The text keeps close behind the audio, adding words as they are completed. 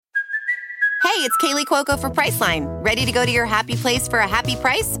Hey, it's Kaylee Cuoco for Priceline. Ready to go to your happy place for a happy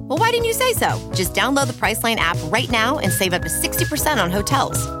price? Well, why didn't you say so? Just download the Priceline app right now and save up to 60% on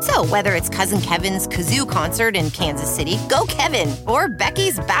hotels. So whether it's Cousin Kevin's Kazoo Concert in Kansas City, go Kevin, or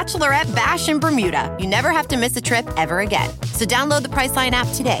Becky's Bachelorette Bash in Bermuda, you never have to miss a trip ever again. So download the Priceline app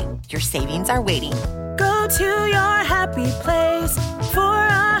today. Your savings are waiting. Go to your happy place for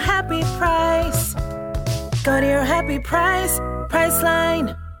a happy price. Go to your happy price,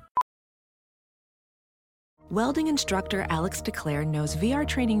 Priceline. Welding instructor Alex DeClaire knows VR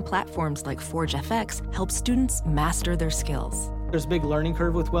training platforms like Forge FX help students master their skills. There's a big learning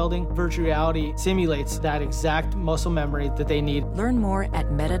curve with welding. Virtual reality simulates that exact muscle memory that they need. Learn more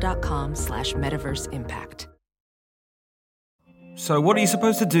at meta.com/metaverseimpact. So what are you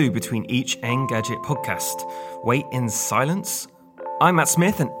supposed to do between each Engadget podcast? Wait in silence? I'm Matt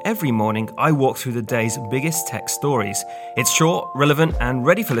Smith, and every morning I walk through the day's biggest tech stories. It's short, relevant, and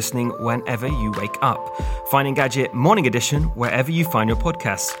ready for listening whenever you wake up. Find Engadget Morning Edition wherever you find your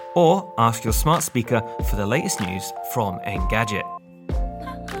podcasts, or ask your smart speaker for the latest news from Engadget.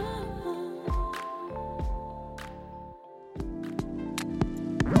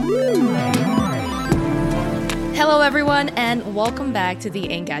 Hello, everyone, and welcome back to the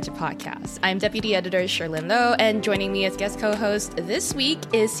Engadget podcast. I'm Deputy Editor Sherlyn Lowe, and joining me as guest co-host this week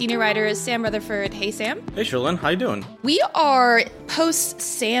is senior writer Sam Rutherford. Hey, Sam. Hey, Sherlyn. How you doing? We are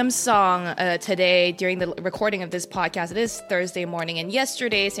post-Samsung today during the recording of this podcast. It is Thursday morning, and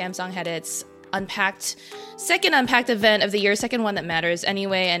yesterday Samsung had its second unpacked event of the year, second one that matters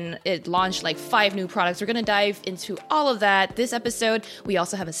anyway, and it launched like 5 new products. We're going to dive into all of that this episode. We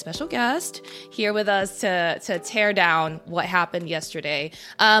also have a special guest here with us to tear down what happened yesterday.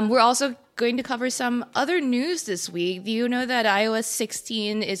 We're also going to cover some other news this week. Do you know that iOS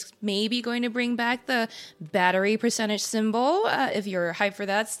 16 is maybe going to bring back the battery percentage symbol? If you're hyped for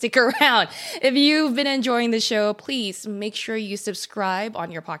that, stick around. If you've been enjoying the show, please make sure you subscribe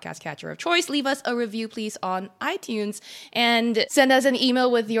on your podcast catcher of choice. Leave us a review, please, on iTunes, and send us an email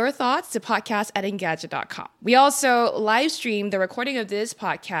with your thoughts to podcast@engadget.com. We also live stream the recording of this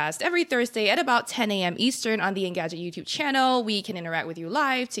podcast every Thursday at about 10 a.m. Eastern on the Engadget YouTube channel. We can interact with you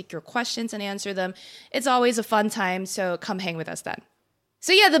live, take your questions, and answer them. It's always a fun time, so come hang with us then.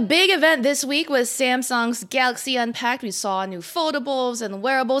 So yeah, the big event this week was Samsung's Galaxy Unpacked. We saw new foldables and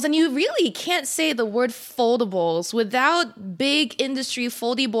wearables, and you really can't say the word foldables without big industry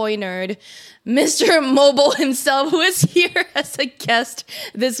foldy boy nerd, Mr. Mobile himself, who is here as a guest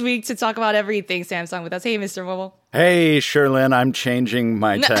this week to talk about everything Samsung with us. Hey, Mr. Mobile. Hey, Sherlyn, I'm changing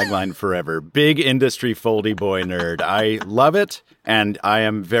my tagline forever. Big industry foldy boy nerd. I love it, and I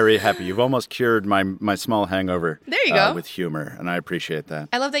am very happy. You've almost cured my small hangover. There you go. With humor, and I appreciate that.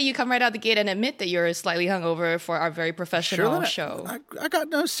 I love that you come right out the gate and admit that you're slightly hungover for our very professional show. I got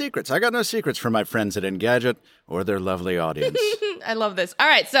no secrets. I got no secrets from my friends at Engadget or their lovely audience. I love this. All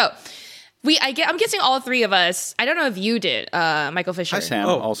right, so I'm guessing all three of us. I don't know if you did, Michael Fisher. Hi, Sam.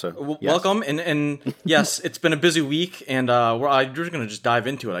 Also, yes. Welcome. And yes, it's been a busy week, and we're going to just dive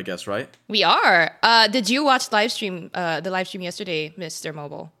into it, I guess, right? We are. Did you watch the live stream yesterday, Mr.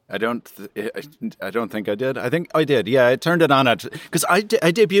 Mobile? I don't think I did. I think I did. Yeah, I turned it on because I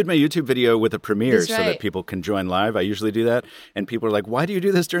debuted my YouTube video with a premiere so that people can join live. I usually do that, and people are like, "Why do you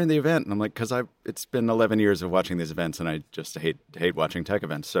do this during the event?" And I'm like, "Because it's been 11 years of watching these events, and I just hate watching tech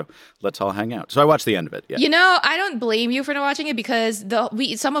events. So let's all hang out." So I watched the end of it. Yeah. You know, I don't blame you for not watching it because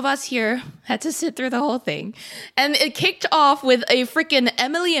some of us here had to sit through the whole thing, and it kicked off with a freaking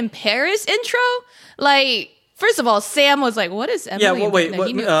Emily in Paris intro, like. First of all, Sam was like, what is Emily? Yeah, well, wait,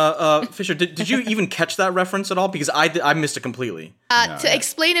 Fisher, did you even catch that reference at all? Because I missed it completely.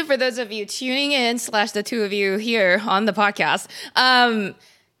 Explain it for those of you tuning in / the two of you here on the podcast,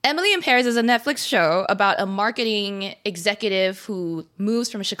 Emily in Paris is a Netflix show about a marketing executive who moves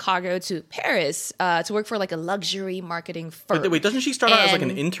from Chicago to Paris to work for like a luxury marketing firm. Wait, doesn't she start out as like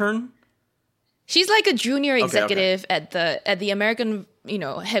an intern? She's like a junior executive at the American,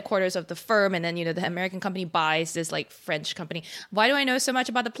 headquarters of the firm, and then the American company buys this like French company. Why do I know so much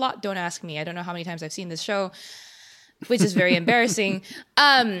about the plot? Don't ask me. I don't know how many times I've seen this show, which is very embarrassing.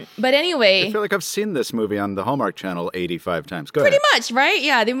 But anyway, I feel like I've seen this movie on the Hallmark Channel 85 times. Go pretty ahead. much, right?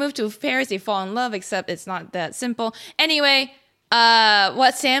 Yeah, they move to Paris, they fall in love, except it's not that simple. Anyway,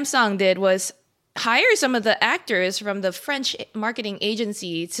 what Samsung did was hire some of the actors from the French marketing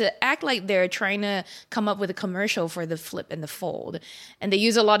agency to act like they're trying to come up with a commercial for the Flip and the Fold. And they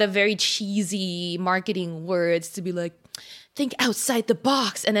use a lot of very cheesy marketing words to be like, think outside the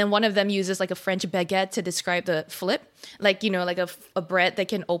box. And then one of them uses like a French baguette to describe the Flip, like, like a bread that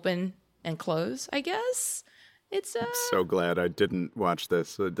can open and close, I guess. It's I'm so glad I didn't watch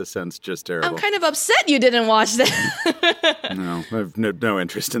this. The sounds just terrible. I'm kind of upset you didn't watch that. No, I have no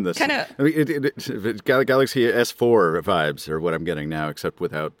interest in this. Kind of. I mean, Galaxy S4 vibes are what I'm getting now, except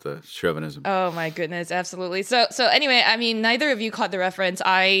without the chauvinism. Oh my goodness, absolutely. So anyway, I mean, neither of you caught the reference.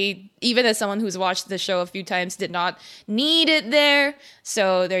 I, even as someone who's watched the show a few times, did not need it there.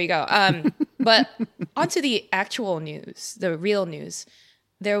 So there you go. But onto the actual news, the real news.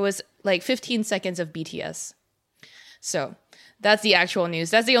 There was like 15 seconds of BTS. So that's the actual news.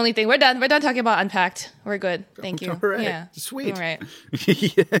 That's the only thing. We're done. We're done talking about Unpacked. We're good. Thank you. All right. Yeah. Sweet. All right.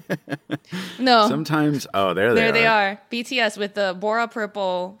 Yeah. No. Sometimes. Oh, there they are. BTS with the Bora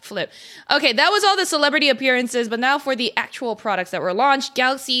Purple flip. Okay, that was all the celebrity appearances, but now for the actual products that were launched.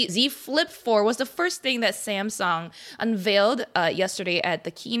 Galaxy Z Flip 4 was the first thing that Samsung unveiled yesterday at the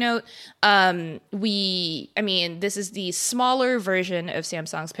keynote. This is the smaller version of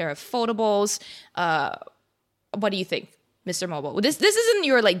Samsung's pair of foldables. What do you think, Mr. Mobile? This isn't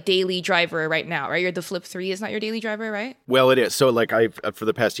your like daily driver right now, right? The Flip 3 is not your daily driver, right? Well, it is. So like for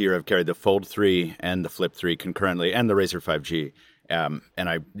the past year, I've carried the Fold 3 and the Flip 3 concurrently, and the Razr 5G.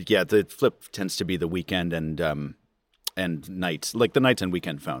 The Flip tends to be the weekend and nights, like the nights and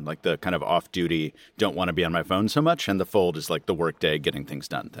weekend phone, like the kind of off-duty, don't want to be on my phone so much, and the Fold is like the workday, getting things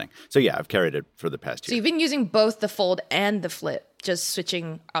done thing. So yeah, I've carried it for the past year. So you've been using both the Fold and the Flip, just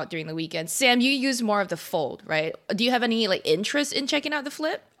switching out during the weekend. Sam, you use more of the Fold, right? Do you have any like interest in checking out the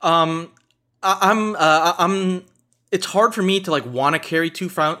Flip? It's hard for me to like want to carry two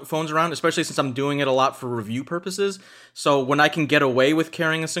phones around, especially since I'm doing it a lot for review purposes. So when I can get away with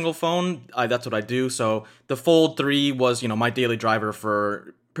carrying a single phone, that's what I do. So the Fold 3 was, my daily driver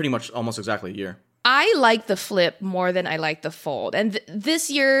for pretty much almost exactly a year. I like the Flip more than I like the Fold. And this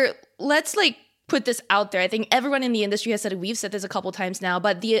year, let's like put this out there. I think everyone in the industry has said it. We've said this a couple times now,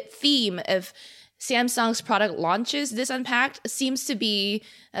 but the theme of Samsung's product launches, this Unpacked, seems to be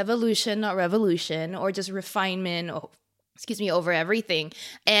evolution, not revolution, or just refinement, over everything.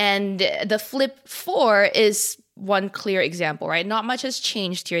 And the Flip 4 is one clear example, right? Not much has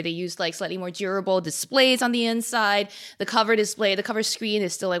changed here. They used like slightly more durable displays on the inside. The cover display, the cover screen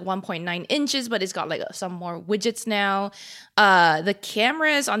is still like 1.9 inches, but it's got like some more widgets now. The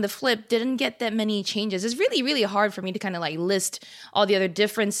cameras on the Flip didn't get that many changes. It's really, really hard for me to kind of like list all the other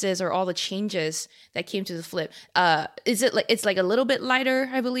differences or all the changes that came to the Flip. Is it like, it's like a little bit lighter,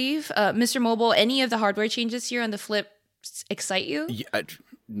 I believe. Mr. Mobile, any of the hardware changes here on the Flip excite you? Yeah,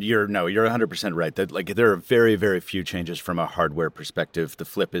 you're 100% right. That like there are very, very few changes from a hardware perspective. The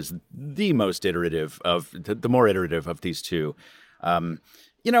Flip is the most iterative of the more iterative of these two. I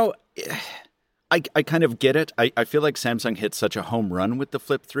kind of get it. I feel like Samsung hit such a home run with the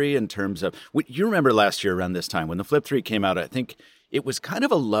Flip 3 in terms of you remember last year around this time when the Flip 3 came out. I think it was kind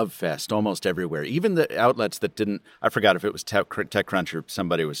of a love fest almost everywhere. Even the outlets that didn't. I forgot if it was TechCrunch or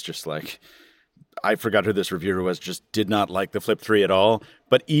somebody was just like. I forgot who this reviewer was, just did not like the Flip 3 at all.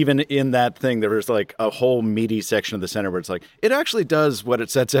 But even in that thing, there was like a whole meaty section of the center where it's like, it actually does what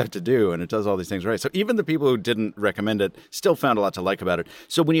it sets out to do, and it does all these things right. So even the people who didn't recommend it still found a lot to like about it.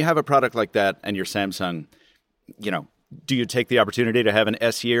 So when you have a product like that and you're Samsung, do you take the opportunity to have an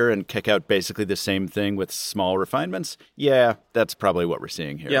S year and kick out basically the same thing with small refinements? Yeah, that's probably what we're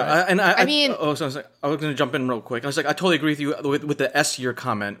seeing here. Yeah, right? I was going to jump in real quick. I was like, I totally agree with you with the S year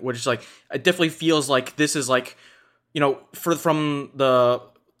comment, which is like, it definitely feels like this is like, from the,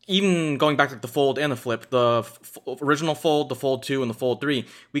 even going back to the Fold and the Flip, the original Fold, the Fold 2, and the Fold 3,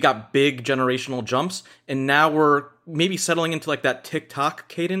 we got big generational jumps, and now we're maybe settling into like that TikTok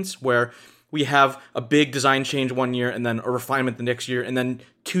cadence where we have a big design change one year and then a refinement the next year. And then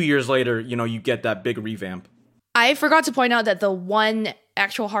 2 years later, you get that big revamp. I forgot to point out that the one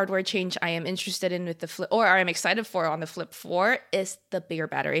actual hardware change I am interested in with the Flip, or I'm excited for on the Flip 4, is the bigger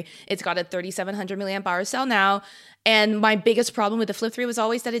battery. It's got a 3700 milliamp hour cell now. And my biggest problem with the Flip 3 was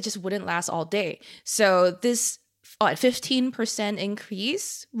always that it just wouldn't last all day. So this 15%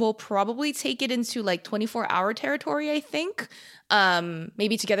 increase will probably take it into like 24-hour territory, I think.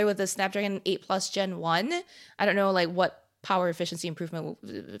 Maybe together with the Snapdragon 8 Plus Gen 1. I don't know like what power efficiency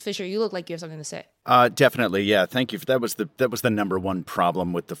improvement. Fisher, you look like you have something to say. Definitely, yeah. Thank you. That was the number one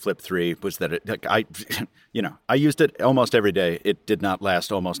problem with the Flip 3 was that I used it almost every day. It did not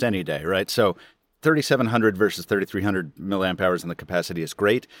last almost any day, right? So 3,700 versus 3,300 milliamp hours in the capacity is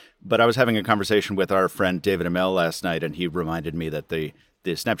great. But I was having a conversation with our friend David Amell last night, and he reminded me that the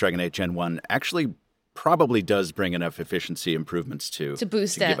Snapdragon 8 Gen 1 actually probably does bring enough efficiency improvements to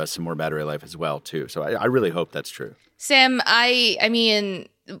boost to give us some more battery life as well, too. So I really hope that's true. Sam, I mean,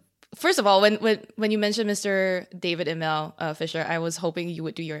 First of all, when you mentioned Mr. David Imel Fisher, I was hoping you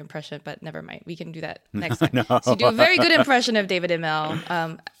would do your impression, but never mind. We can do that next time. No. So you do a very good impression of David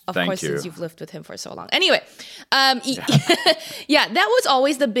Imel. Of Thank course, you. since you've lived with him for so long. Anyway, yeah, that was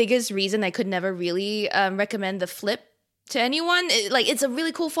always the biggest reason I could never really recommend the Flip to anyone. It's a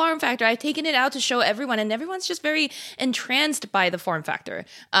really cool form factor. I've taken it out to show everyone, and everyone's just very entranced by the form factor.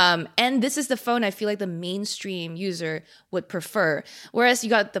 And this is the phone I feel like the mainstream user would prefer. Whereas you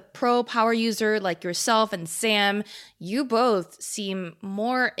got the pro power user like yourself and Sam, you both seem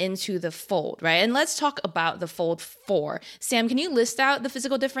more into the Fold, right? And let's talk about the Fold 4. Sam, can you list out the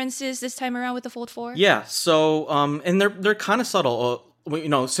physical differences this time around with the Fold 4? Yeah, so, and they're kind of subtle.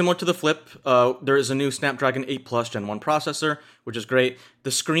 Similar to the Flip, there is a new Snapdragon 8 Plus Gen 1 processor, which is great. The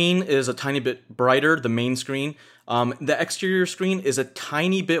screen is a tiny bit brighter, the main screen. The exterior screen is a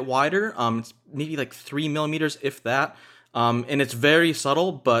tiny bit wider. It's maybe like 3 millimeters, if that. And it's very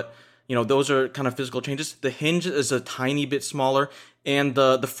subtle, but, those are kind of physical changes. The hinge is a tiny bit smaller, and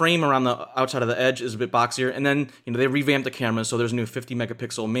the frame around the outside of the edge is a bit boxier. And then, they revamped the camera, so there's a new 50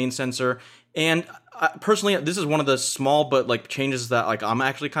 megapixel main sensor. And personally, this is one of the small but changes that I'm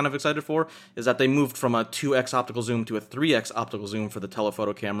actually kind of excited for, is that they moved from a 2x optical zoom to a 3x optical zoom for the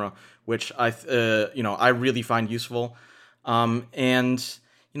telephoto camera, which I really find useful. That's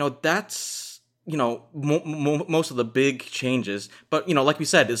most of the big changes. But like we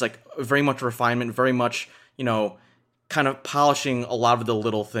said, it's very much refinement, very much kind of polishing a lot of the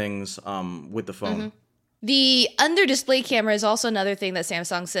little things with the phone. Mm-hmm. The under-display camera is also another thing that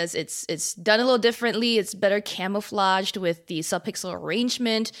Samsung says it's done a little differently. It's better camouflaged with the sub-pixel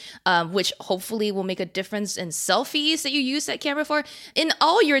arrangement, which hopefully will make a difference in selfies that you use that camera for. In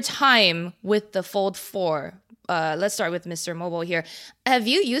all your time with the Fold 4, let's start with Mr. Mobile here. Have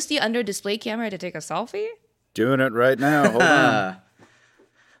you used the under-display camera to take a selfie? Doing it right now. Hold on.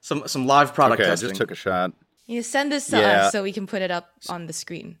 Some live product testing. I just took a shot. You send this to us so we can put it up on the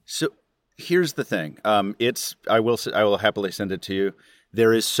screen. So here's the thing. I will happily send it to you.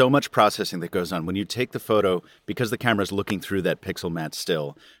 There is so much processing that goes on when you take the photo, because the camera is looking through that pixel matte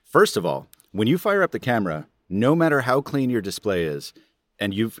still. First of all, when you fire up the camera, no matter how clean your display is,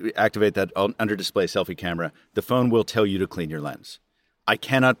 and you activate that under display selfie camera, the phone will tell you to clean your lens. I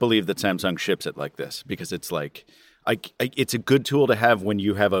cannot believe that Samsung ships it like this, because it's it's a good tool to have when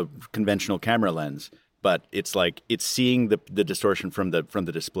you have a conventional camera lens. But it's seeing the distortion from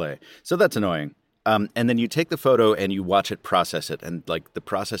the display. So that's annoying. And then you take the photo and you watch it process it. And the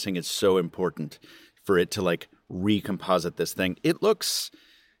processing is so important for it to recomposite this thing. It looks,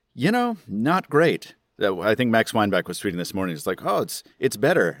 not great. I think Max Weinbach was tweeting this morning. It's it's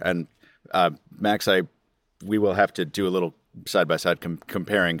better. And Max, we will have to do a little side-by-side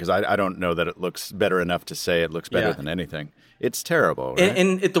comparing, because I don't know that it looks better enough to say it looks better than anything. It's terrible. Right?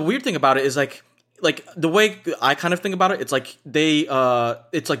 And the weird thing about it is the way I kind of think about it, it's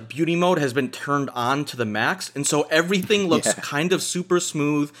it's beauty mode has been turned on to the max, and so everything looks kind of super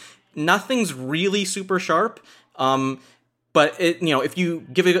smooth. Nothing's really super sharp. But it, if you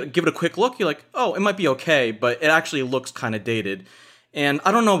give it a quick look, you're like, oh, it might be okay, but it actually looks kind of dated. And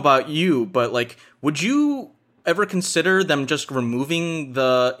I don't know about you, but would you ever consider them just removing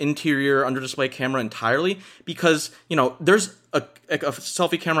the interior under display camera entirely? Because there's a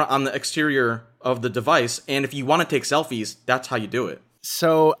selfie camera on the exterior of the device, and if you want to take selfies, that's how you do it.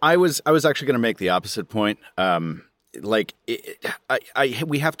 So I was actually going to make the opposite point. We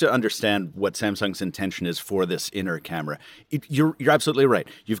have to understand what Samsung's intention is for this inner camera. You're absolutely right.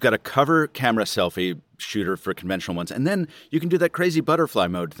 You've got a cover camera selfie shooter for conventional ones, and then you can do that crazy butterfly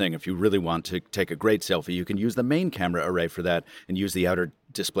mode thing if you really want to take a great selfie. You can use the main camera array for that and use the outer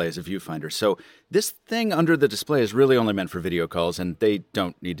display as a viewfinder. So this thing under the display is really only meant for video calls, and they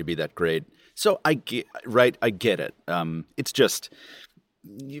don't need to be that great. So I get it. It's just,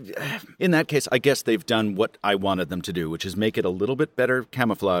 in that case, I guess they've done what I wanted them to do, which is make it a little bit better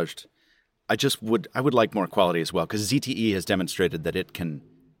camouflaged. I would like more quality as well, because ZTE has demonstrated that it can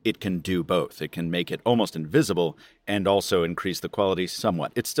do both. It can make it almost invisible and also increase the quality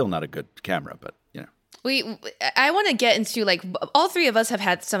somewhat. It's still not a good camera, but I want to get into all three of us have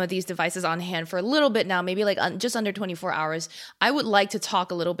had some of these devices on hand for a little bit now, maybe just under 24 hours. I would like to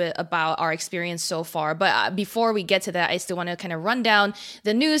talk a little bit about our experience so far. But before we get to that, I still want to kind of run down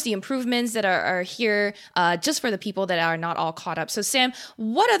the news, the improvements that are here, just for the people that are not all caught up. So Sam,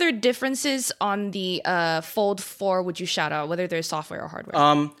 what other differences on the Fold 4 would you shout out, whether they're software or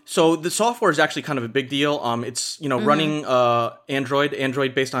hardware? So the software is actually kind of a big deal. It's running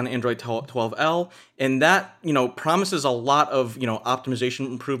Android based on Android 12L. And that, promises a lot of, optimization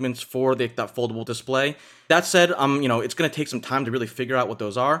improvements for that foldable display. That said, it's going to take some time to really figure out what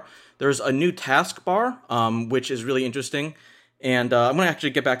those are. There's a new taskbar, which is really interesting. And I'm going to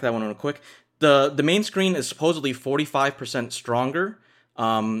actually get back to that one real quick. The main screen is supposedly 45% stronger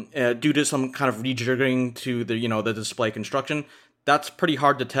due to some kind of rejiggering to the display construction. That's pretty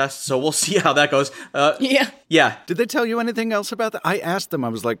hard to test, so we'll see how that goes. Yeah. Did they tell you anything else about that? I asked them, I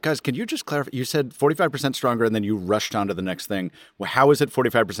was like, guys, can you just clarify? You said 45% stronger, and then you rushed on to the next thing. Well, how is it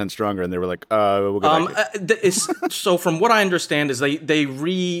 45% stronger? And they were like, we'll go back. So from what I understand is they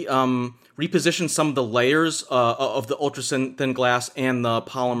repositioned some of the layers of the ultra-thin glass and the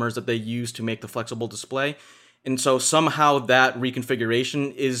polymers that they use to make the flexible display. And so somehow that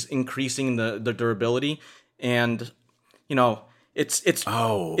reconfiguration is increasing the durability. And, it's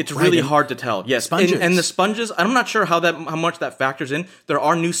really hard to tell. Yes, and the sponges. I'm not sure how much that factors in. There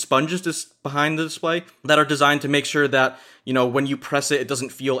are new sponges just behind the display that are designed to make sure that when you press it, it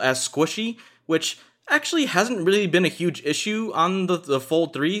doesn't feel as squishy, which actually hasn't really been a huge issue on the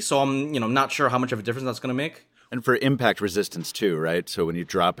Fold 3. So I'm not sure how much of a difference that's going to make. And for impact resistance too, right? So when you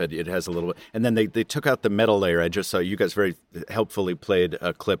drop it, it has a little. And then they took out the metal layer. I just saw you guys very helpfully played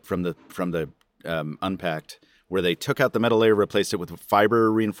a clip from the Unpacked, where they took out the metal layer, replaced it with fiber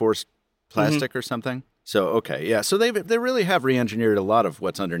reinforced plastic or something. So, okay, yeah. So they really have re-engineered a lot of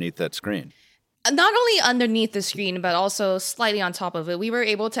what's underneath that screen. Not only underneath the screen, but also slightly on top of it. We were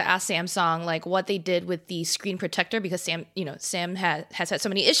able to ask Samsung what they did with the screen protector, because Sam has had so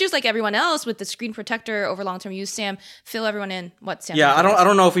many issues like everyone else with the screen protector over long-term use. Sam, fill everyone in what Sam. Yeah, I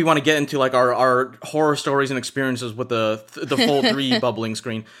don't know if we want to get into our horror stories and experiences with the Fold 3 bubbling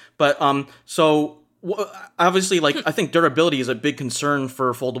screen, but so. Obviously, I think durability is a big concern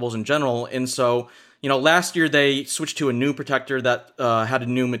for foldables in general. And so, last year they switched to a new protector that had a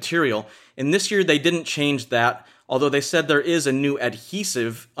new material. And this year they didn't change that, although they said there is a new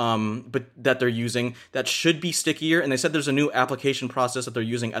adhesive but that they're using that should be stickier. And they said there's a new application process that they're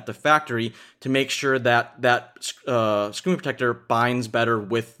using at the factory to make sure that screen protector binds better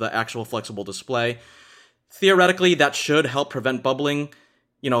with the actual flexible display. Theoretically, that should help prevent bubbling.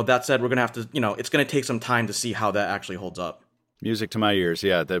 That said, we're going to have to, it's going to take some time to see how that actually holds up. Music to my ears,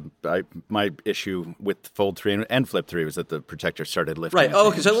 yeah. My issue with Fold 3 and Flip 3 was that the protector started lifting. Right,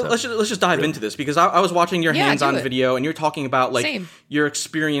 okay, so let's just dive into this, because I was watching your hands-on video, and you're talking about, your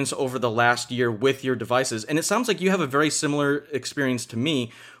experience over the last year with your devices, and it sounds like you have a very similar experience to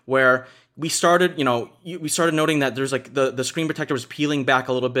me, where we started noting that there's the screen protector was peeling back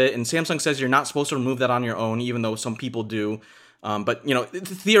a little bit, and Samsung says you're not supposed to remove that on your own, even though some people do. But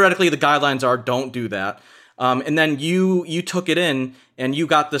theoretically, the guidelines are don't do that. And then you took it in and you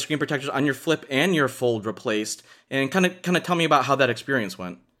got the screen protectors on your Flip and your Fold replaced. And kind of tell me about how that experience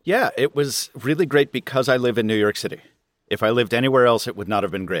went. Yeah, it was really great because I live in New York City. If I lived anywhere else, it would not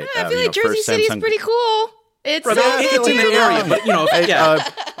have been great. I feel like Jersey City is pretty cool. It's in the area,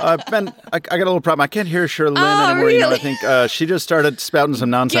 but Ben, I got a little problem. I can't hear Shirley anymore. Really? I think she just started spouting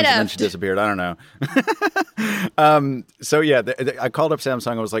some nonsense and then she disappeared. I don't know. So yeah, I called up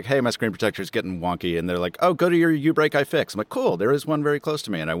Samsung. I was like, "Hey, my screen protector is getting wonky," and they're like, "Oh, go to your U-Break iFix." I'm like, "Cool, there is one very close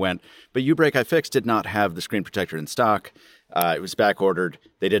to me." And I went, but U-Break iFix did not have the screen protector in stock. It was back ordered.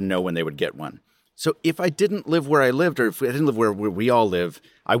 They didn't know when they would get one. So if I didn't live where I lived, or if I didn't live where we all live,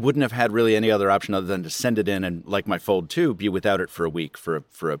 I wouldn't have had really any other option other than to send it in and, like my Fold 2, be without it for a week for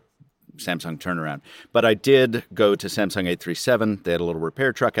a Samsung turnaround. But I did go to Samsung 837. They had a little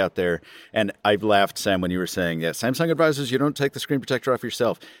repair truck out there. And I laughed, Sam, when you were saying, yeah, Samsung advises you don't take the screen protector off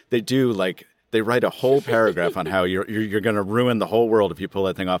yourself. They do, they write a whole paragraph on how you're going to ruin the whole world if you pull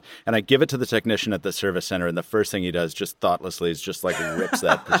that thing off. And I give it to the technician at the service center, and the first thing he does, just thoughtlessly, is just rips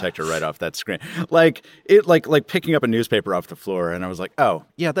that protector right off that screen, like picking up a newspaper off the floor. And I was like, oh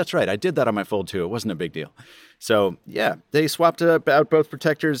yeah, that's right, I did that on my Fold 2. It wasn't a big deal. So yeah, they swapped out both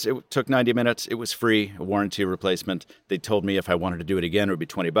protectors. It took 90 minutes. It was free, a warranty replacement. They told me if I wanted to do it again, it would be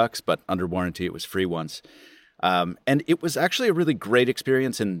 $20, but under warranty, it was free once. And it was actually a really great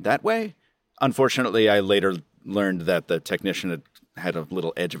experience in that way. Unfortunately, I later learned that the technician had a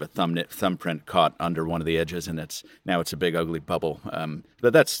little edge of a thumbprint caught under one of the edges, and it's a big ugly bubble.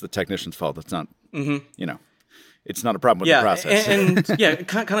 But that's the technician's fault. It's not, it's not a problem with the process. And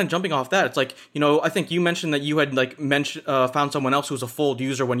kind of jumping off that, it's I think you mentioned that you had found someone else who was a Fold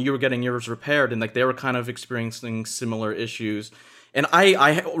user when you were getting yours repaired, and they were kind of experiencing similar issues. And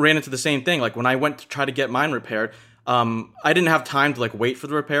I ran into the same thing. When I went to try to get mine repaired, I didn't have time to like wait for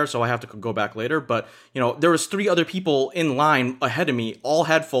the repair, so I have to go back later. But there was 3 other people in line ahead of me, all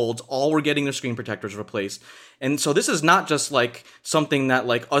had folds, all were getting their screen protectors replaced. And so this is not just like something that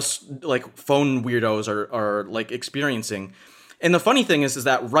like us like phone weirdos are like experiencing. And the funny thing is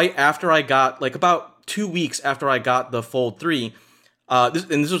that right after I got, like about 2 weeks after I got the Fold 3,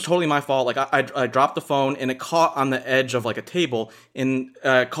 this was totally my fault. Like I dropped the phone and it caught on the edge of like a table and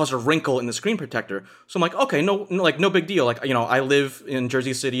caused a wrinkle in the screen protector. So I'm like, okay, no big deal. Like, I live in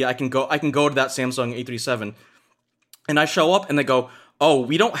Jersey City. I can go to that Samsung A37, and I show up and they go, oh,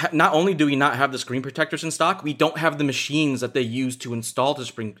 we don't not only do we not have the screen protectors in stock, we don't have the machines that they use to install the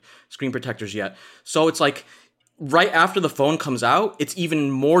screen protectors yet. So it's like, right after the phone comes out, it's even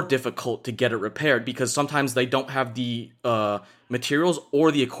more difficult to get it repaired because sometimes they don't have the materials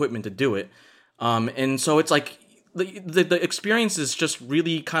or the equipment to do it. And so it's like the experience is just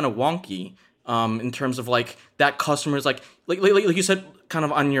really kind of wonky in terms of like that customers like you said, kind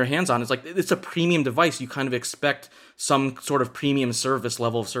of on your hands-on. It's like it's a premium device. You kind of expect some sort of premium service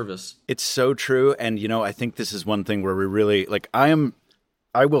level of service. It's so true. And, I think this is one thing where we really like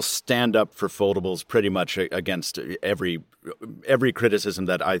I will stand up for foldables pretty much against every criticism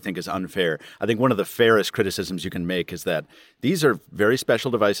that I think is unfair. I think one of the fairest criticisms you can make is that these are very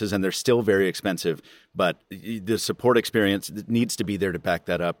special devices and they're still very expensive, but the support experience needs to be there to back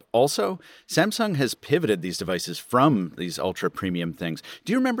that up. Also, Samsung has pivoted these devices from these ultra premium things.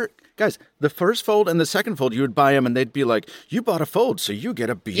 Do you remember, guys, the first Fold and the second Fold, you would buy them and they'd be like, you bought a Fold, so you get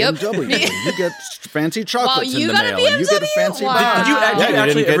a BMW, Yep. and you get fancy chocolates in the got a mail, and you get a fancy Wow. bag. Did you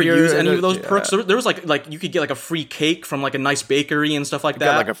actually ever use any of those yeah. perks? There was like you could get like a free cake from like a nice bakery and stuff like that.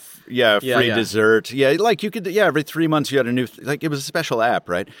 Got like a free dessert. Yeah, like you could, every 3 months you had a new, like it was a special app,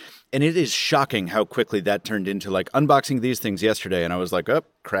 right? And it is shocking how quickly that turned into like unboxing these things yesterday. And I was like, oh,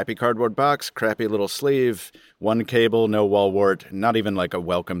 crappy cardboard box, crappy little sleeve, one cable, no wall wart, not even like a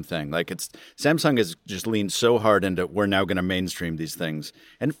welcome thing. Like Samsung has just leaned so hard into we're now going to mainstream these things.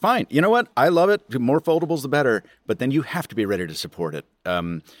 And fine, you know what? I love it. The more foldables, the better. But then you have to be ready to support it.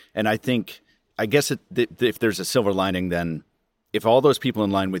 And I guess if there's a silver lining, then if all those people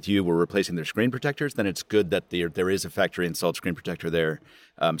in line with you were replacing their screen protectors, then it's good that there is a factory installed screen protector there,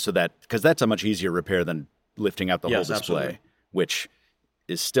 because that's a much easier repair than lifting out the whole display, absolutely. Which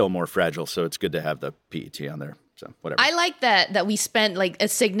is still more fragile. So it's good to have the PET on there. So whatever. I like that we spent like a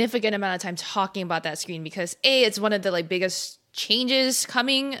significant amount of time talking about that screen because A, it's one of the like biggest changes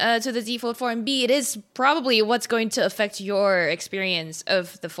coming to the Z Fold 4, and B, it is probably what's going to affect your experience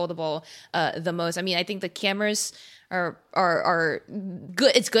of the foldable the most. I mean, I think the cameras are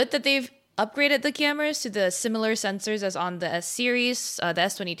good. It's good that they've upgraded the cameras to the similar sensors as on the S series, the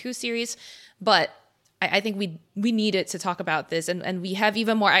S22 series, but I think we needed to talk about this, and we have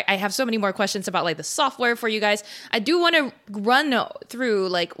even more. I have so many more questions about like the software for you guys. I do want to run through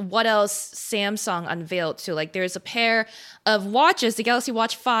like what else Samsung unveiled too. Like there's a pair of watches, the Galaxy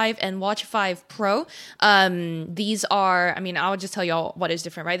Watch 5 and Watch 5 Pro. These are, I mean, I'll just tell y'all what is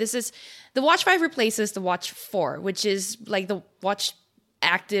different, right? This is the Watch 5 replaces the Watch 4, which is like the Watch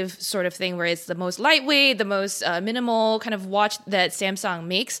active sort of thing where it's the most lightweight, the most minimal kind of watch that Samsung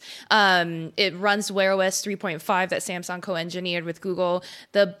makes. It runs Wear OS 3.5 that Samsung co-engineered with Google.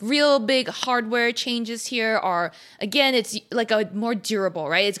 The real big hardware changes here are, again, it's like a more durable,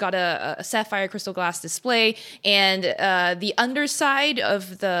 right? It's got a sapphire crystal glass display, and the underside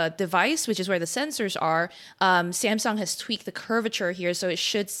of the device, which is where the sensors are, Samsung has tweaked the curvature here, so it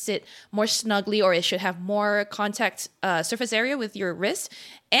should sit more snugly, or it should have more contact surface area with your wrist.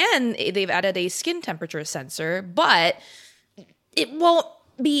 And they've added a skin temperature sensor, but it won't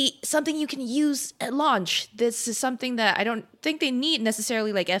be something you can use at launch. This is something that I don't think they need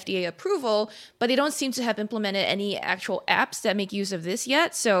necessarily like FDA approval, but they don't seem to have implemented any actual apps that make use of this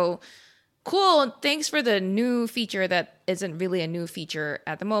yet. So cool. Thanks for the new feature that isn't really a new feature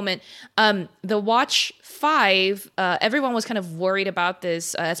at the moment. The Watch 5, everyone was kind of worried about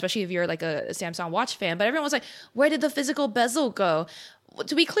this, especially if you're like a Samsung Watch fan, but everyone was like, where did the physical bezel go?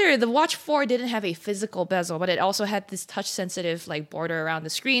 To be clear, the Watch 4 didn't have a physical bezel, but it also had this touch-sensitive like border around the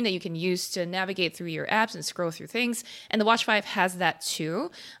screen that you can use to navigate through your apps and scroll through things. And the Watch 5 has that too.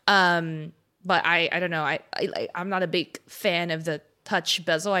 But I don't know. I'm not a big fan of the touch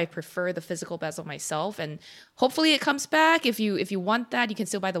bezel. I prefer the physical bezel myself, and hopefully it comes back. If you want that, you can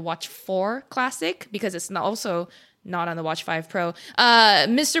still buy the Watch 4 Classic because it's also not on the Watch 5 Pro.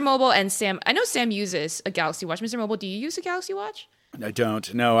 Mr. Mobile and Sam, I know Sam uses a Galaxy Watch. Mr. Mobile, do you use a Galaxy Watch? I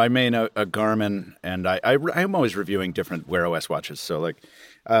don't. No, I main a Garmin, and I'm always reviewing different Wear OS watches. So like,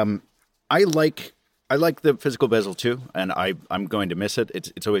 I like the physical bezel too, and I'm going to miss it.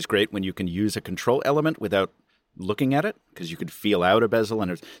 It's always great when you can use a control element without looking at it because you could feel out a bezel,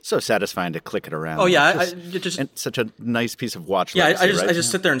 and it's so satisfying to click it around. Oh yeah, and such a nice piece of watch. Yeah, legacy, I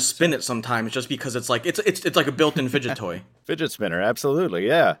just sit there and spin it sometimes just because it's like it's like a built-in fidget toy. Fidget spinner, absolutely,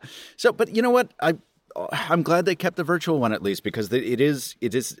 yeah. So, but you know what? I'm glad they kept the virtual one at least because it is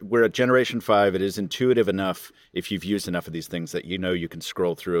we're at Generation 5. It is intuitive enough if you've used enough of these things that you know you can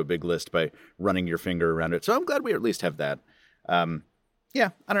scroll through a big list by running your finger around it. So I'm glad we at least have that.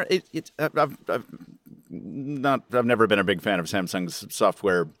 Yeah, I don't. I've never been a big fan of Samsung's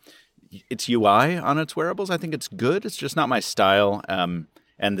software. Its UI on its wearables, I think it's good. It's just not my style.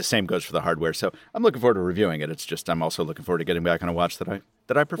 And the same goes for the hardware. So I'm looking forward to reviewing it. It's just I'm also looking forward to getting back on a watch that I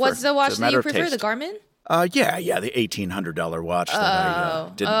prefer. What's the watch that you prefer? The Garmin? Yeah, the $1,800 watch that I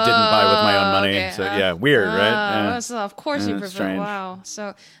didn't buy with my own money. Okay. So yeah, weird, right? Yeah. So of course you prefer. Strange. Wow,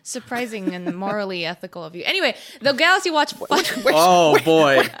 so surprising and morally ethical of you. Anyway, the Galaxy Watch. Oh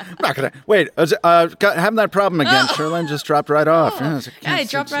boy, I'm not gonna wait. Having that problem again. Sherlyn just dropped right off. Yeah, it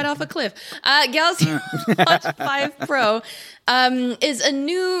dropped right off a cliff. Galaxy Watch 5 Pro is a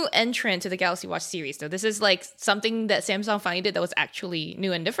new entrant to the Galaxy Watch series. So this is like something that Samsung finally did that was actually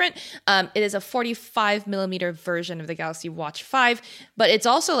new and different. It is a 45mm version of the Galaxy Watch 5, but it's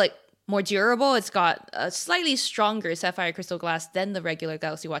also like more durable. It's got a slightly stronger sapphire crystal glass than the regular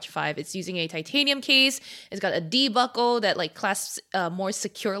Galaxy Watch 5. It's using a titanium case. It's got a D buckle that like clasps more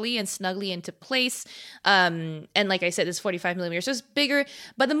securely and snugly into place. And like I said, it's 45mm, so it's bigger.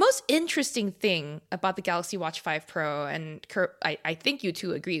 But the most interesting thing about the Galaxy Watch 5 Pro, and I think you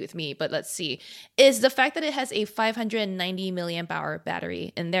two agree with me, but let's see, is the fact that it has a 590 milliamp hour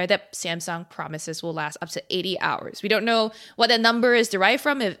battery in there that Samsung promises will last up to 80 hours. We don't know what that number is derived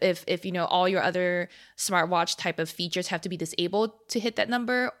from, if you know all your other smartwatch type of features have to be disabled to hit that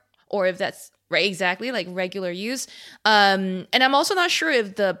number, or if that's right exactly like regular use. And I'm also not sure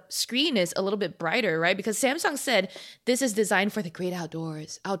if the screen is a little bit brighter, right? Because Samsung said this is designed for the great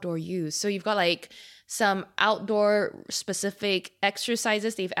outdoors, outdoor use. So you've got like some outdoor specific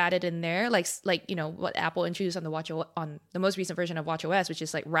exercises they've added in there, like you know what Apple introduced on the most recent version of watchOS, which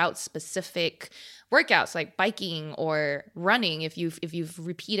is like route specific workouts like biking or running. If you've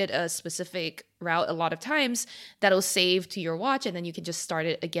repeated a specific route a lot of times, that'll save to your watch, and then you can just start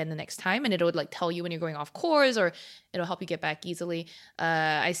it again the next time, and it'll like tell you when you're going off course, or it'll help you get back easily.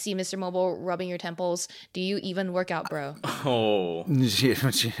 I see Mr. Mobile rubbing your temples. Do you even work out, bro? Oh,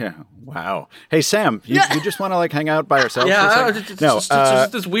 yeah. Wow. Hey Sam, you just want to like hang out by yourself? Yeah,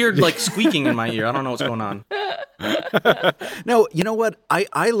 just this weird like squeaking in my ear. I don't know what's going on. No, you know what?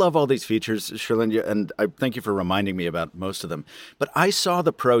 I love all these features, Sherlyn, and I thank you for reminding me about most of them. But I saw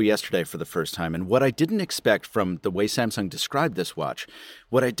the Pro yesterday for the first time, and what I didn't expect from the way Samsung described this watch,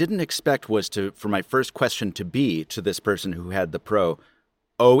 what I didn't expect was for my first question to be to this person who had the Pro,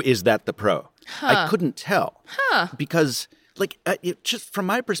 oh, is that the Pro? I couldn't tell. Because like, just from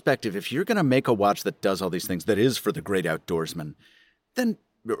my perspective, if you're going to make a watch that does all these things, that is for the great outdoorsman, then,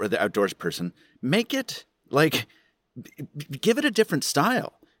 or the outdoors person, make it like, give it a different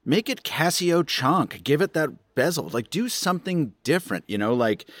style. Make it Casio chonk. Give it that bezel. Like, do something different, you know?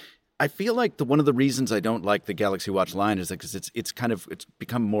 Like, I feel like one of the reasons I don't like the Galaxy Watch line is because it's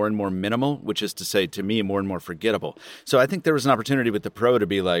become more and more minimal, which is to say, to me, more and more forgettable. So I think there was an opportunity with the Pro to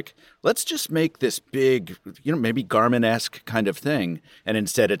be like, let's just make this big, you know, maybe Garmin-esque kind of thing, and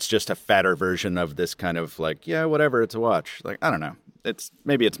instead it's just a fatter version of this kind of like, yeah, whatever, it's a watch. Like, I don't know.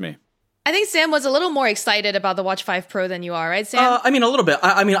 Maybe it's me. I think Sam was a little more excited about the Watch 5 Pro than you are, right, Sam? I mean, a little bit.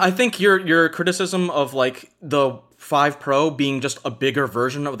 I mean, I think your criticism of like the 5 Pro being just a bigger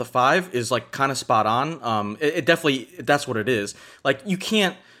version of the 5 is like kind of spot on. It definitely, that's what it is. Like, you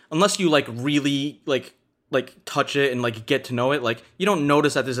can't, unless you like really like touch it and like get to know it, like you don't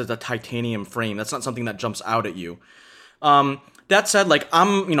notice that this is a titanium frame. That's not something that jumps out at you. That said, like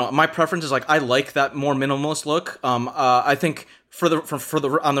my preference is like I like that more minimalist look. I think for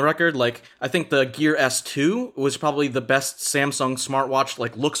the on the record, like I think the Gear S2 was probably the best Samsung smartwatch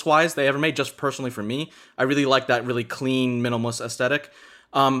like looks wise they ever made. Just personally for me, I really like that really clean minimalist aesthetic.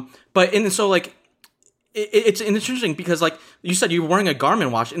 So like it's interesting because like you said, you're wearing a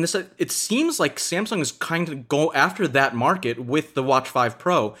Garmin watch, and it seems like Samsung is kind of go after that market with the Watch 5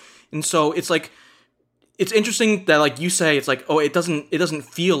 Pro, and so it's like. It's interesting that, like you say, it's like, oh, it doesn't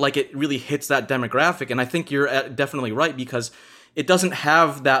feel like it really hits that demographic, and I think you're definitely right because it doesn't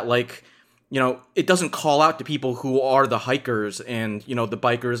have that, like, you know, it doesn't call out to people who are the hikers and, you know, the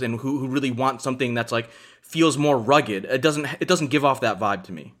bikers and who really want something that's like feels more rugged. It doesn't give off that vibe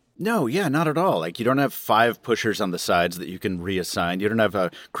to me. No, yeah, not at all. Like, you don't have 5 pushers on the sides that you can reassign. You don't have a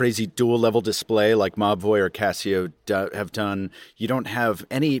crazy dual-level display like Mobvoi or Casio have done. You don't have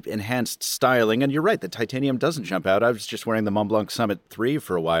any enhanced styling. And you're right, the titanium doesn't jump out. I was just wearing the Montblanc Summit 3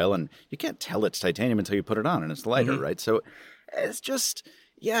 for a while, and you can't tell it's titanium until you put it on, and it's lighter, right? So it's just...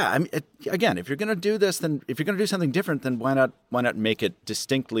 Yeah, I mean, again, if you're going to do this, then if you're going to do something different, then why not make it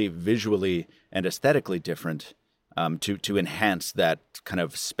distinctly visually and aesthetically different to enhance that kind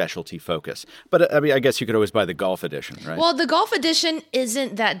of specialty focus? But I mean, I guess you could always buy the Golf Edition, right? Well, the Golf Edition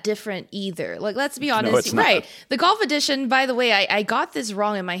isn't that different either. Like, let's be honest, no, it's not. Right? The Golf Edition, by the way, I got this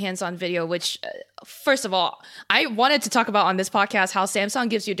wrong in my hands-on video, which. First of all, I wanted to talk about on this podcast how Samsung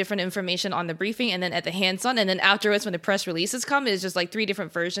gives you different information on the briefing and then at the hands-on, and then afterwards when the press releases come, it's just like 3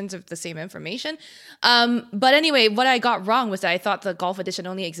 different versions of the same information. But anyway, what I got wrong was that I thought the Golf Edition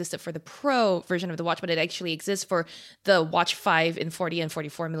only existed for the Pro version of the watch, but it actually exists for the Watch 5 in 40 and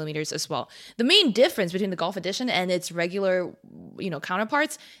 44 millimeters as well. The main difference between the Golf Edition and its regular,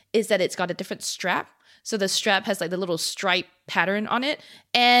 counterparts is that it's got a different strap. So the strap has like the little stripe pattern on it,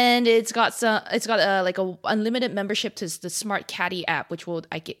 and it's got a unlimited membership to the Smart Caddy app, which will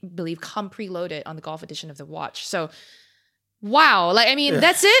believe come preloaded on the Golf Edition of the watch. So, wow,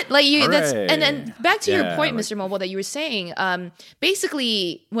 that's it. And then back to your point, Mr. Mobile, that you were saying.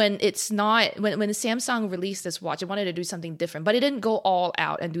 Basically, when Samsung released this watch, it wanted to do something different, but it didn't go all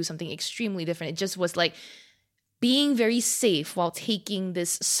out and do something extremely different. It just was like being very safe while taking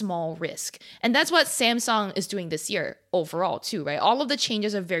this small risk. And that's what Samsung is doing this year overall too, right? All of the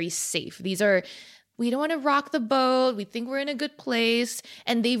changes are very safe. We don't want to rock the boat. We think we're in a good place.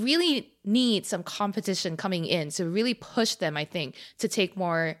 And they really need some competition coming in to really push them, I think, to take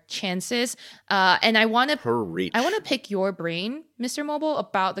more chances. And I want to pick your brain, Mr. Mobile,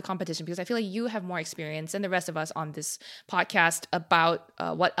 about the competition, because I feel like you have more experience than the rest of us on this podcast about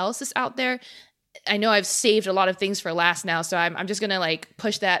what else is out there. I know I've saved a lot of things for last now, so I'm just going to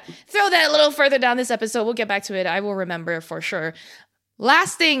push that, throw that a little further down this episode. We'll get back to it. I will remember for sure.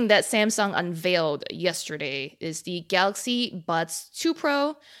 Last thing that Samsung unveiled yesterday is the Galaxy Buds 2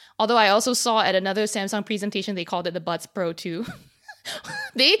 Pro. Although I also saw at another Samsung presentation, they called it the Buds Pro 2.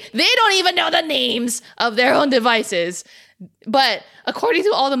 They don't even know the names of their own devices. But according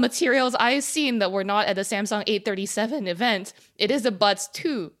to all the materials I've seen that were not at the Samsung 837 event, it is the Buds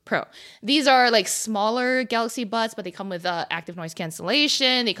 2 Pro. These are smaller Galaxy Buds, but they come with active noise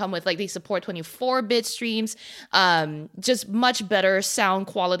cancellation. They come with they support 24-bit streams, just much better sound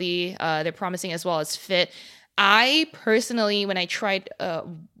quality. They're promising as well as fit. I personally, when I tried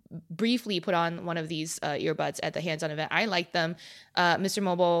briefly put on one of these earbuds at the hands-on event, I like them. Mr.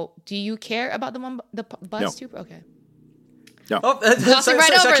 Mobile, do you care about the Buds 2 Pro? Okay. No. Oh, glossing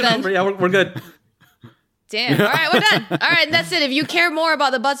right over then. Yeah, we're good. Damn. All right, we're done. All right, and that's it. If you care more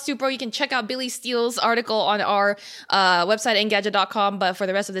about the Buds 2 Pro, you can check out Billy Steele's article on our website, Engadget.com. But for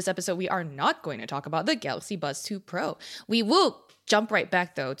the rest of this episode, we are not going to talk about the Galaxy Buds 2 Pro. We will jump right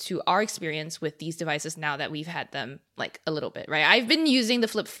back, though, to our experience with these devices now that we've had them a little bit, right? I've been using the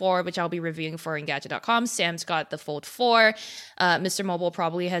Flip 4, which I'll be reviewing for Engadget.com. Sam's got the Fold 4. Mr. Mobile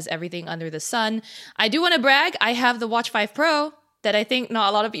probably has everything under the sun. I do want to brag. I have the Watch 5 Pro that I think not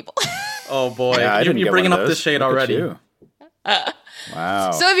a lot of people. Oh, boy. Yeah, you're bringing up this shade already.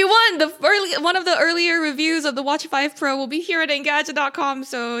 Wow. So if you want one of the earlier reviews of the Watch 5 Pro will be here at Engadget.com,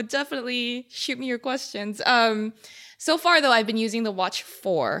 so definitely shoot me your questions. So far, though, I've been using the Watch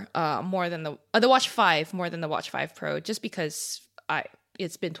 4 more than the Watch 5 more than the Watch 5 Pro, just because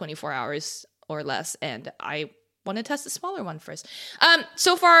it's been 24 hours or less, and I want to test the smaller one first.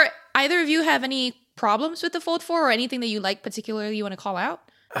 So far, either of you have any problems with the Fold 4 or anything that you like particularly you want to call out?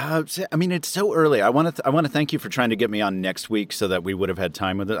 I mean, it's so early. I want to thank you for trying to get me on next week so that we would have had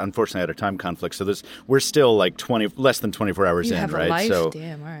time with it. Unfortunately, I had a time conflict, so we're still less than 24 hours you in, have right? A life? So,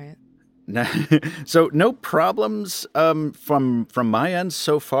 damn, all right. So no problems from my end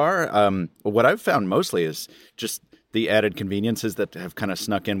so far. What I've found mostly is just the added conveniences that have kind of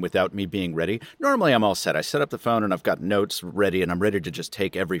snuck in without me being ready. Normally, I'm all set. I set up the phone and I've got notes ready and I'm ready to just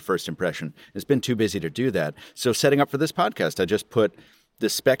take every first impression. It's been too busy to do that. So setting up for this podcast, I just put the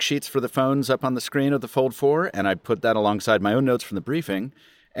spec sheets for the phones up on the screen of the Fold 4 and I put that alongside my own notes from the briefing.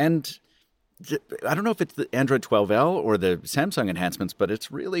 And I don't know if it's the Android 12L or the Samsung enhancements, but it's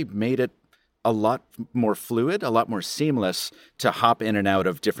really made it a lot more fluid, a lot more seamless to hop in and out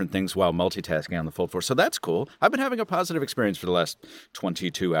of different things while multitasking on the Fold 4. So that's cool. I've been having a positive experience for the last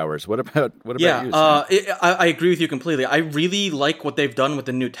 22 hours. What about you? I agree with you completely. I really like what they've done with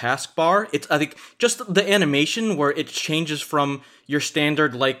the new taskbar. I think just the animation where it changes from your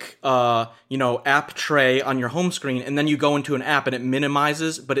standard app tray on your home screen, and then you go into an app and it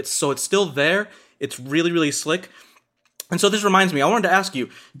minimizes, but it's still there. It's really, really slick. And so this reminds me, I wanted to ask you,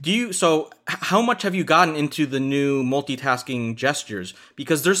 how much have you gotten into the new multitasking gestures?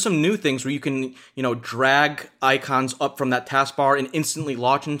 Because there's some new things where you can, drag icons up from that taskbar and instantly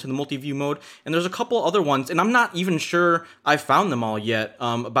launch into the multi-view mode. And there's a couple other ones, and I'm not even sure I found them all yet,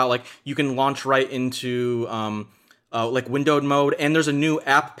 about you can launch right into windowed mode. And there's a new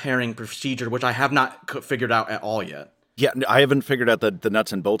app pairing procedure, which I have not figured out at all yet. Yeah, I haven't figured out the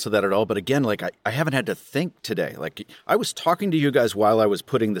nuts and bolts of that at all. But again, I haven't had to think today. I was talking to you guys while I was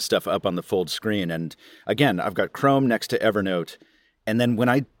putting the stuff up on the Fold screen. And again, I've got Chrome next to Evernote. And then when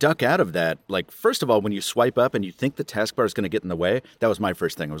I duck out of that, first of all, when you swipe up and you think the taskbar is going to get in the way, that was my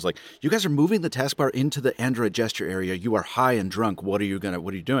first thing. I was like, you guys are moving the taskbar into the Android gesture area. You are high and drunk. What are you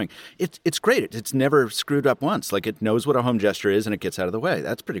doing? It's great. It's never screwed up once. It knows what a home gesture is and it gets out of the way.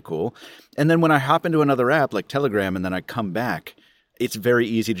 That's pretty cool. And then when I hop into another app like Telegram and then I come back, it's very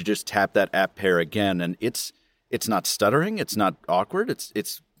easy to just tap that app pair again. And it's not stuttering. It's not awkward.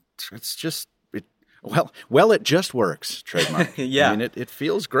 It's just... Well, it just works, trademark. Yeah. I mean, it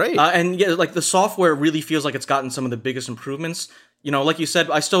feels great. And yeah, the software really feels like it's gotten some of the biggest improvements. Like you said,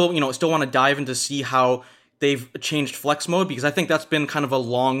 I still want to dive in to see how they've changed flex mode, because I think that's been kind of a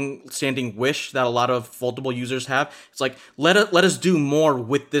long-standing wish that a lot of foldable users have. It's let us do more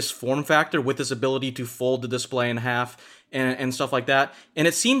with this form factor, with this ability to fold the display in half and stuff like that. And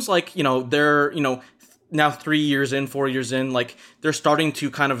it seems like, they're, now 4 years in, they're starting to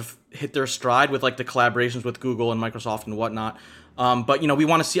kind of hit their stride with the collaborations with Google and Microsoft and whatnot. But I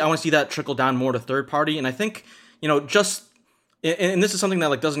want to see that trickle down more to third party. And I think, and this is something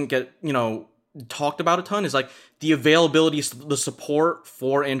that doesn't get, talked about a ton, is the availability, the support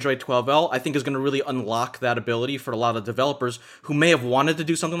for Android 12L, I think is going to really unlock that ability for a lot of developers who may have wanted to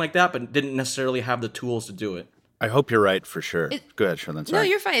do something like that, but didn't necessarily have the tools to do it. I hope you're right for sure. Go ahead, Sherlyn. Sorry. No,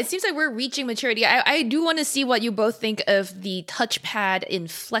 you're fine. It seems like we're reaching maturity. I do want to see what you both think of the touchpad in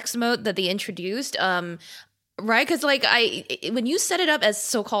flex mode that they introduced. Right? Because when you set it up as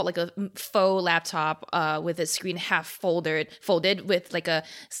so-called a faux laptop with a screen half folded with a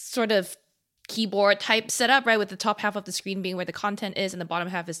sort of keyboard type setup, right, with the top half of the screen being where the content is and the bottom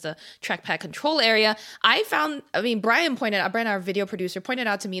half is the trackpad control area. Brian, our video producer, pointed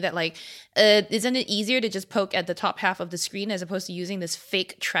out to me that isn't it easier to just poke at the top half of the screen as opposed to using this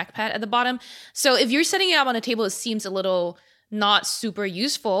fake trackpad at the bottom? So if you're setting it up on a table, it seems a little not super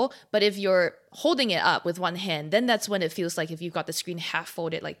useful, but if you're holding it up with one hand, then that's when it feels like if you've got the screen half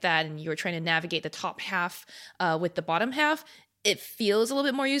folded like that and you're trying to navigate the top half with the bottom half, it feels a little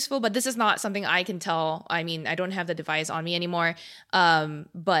bit more useful. But this is not something I can tell. I don't have the device on me anymore.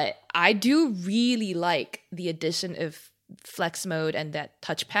 But I do really like the addition of flex mode and that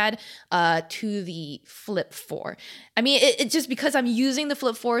touchpad to the Flip 4. It's just because I'm using the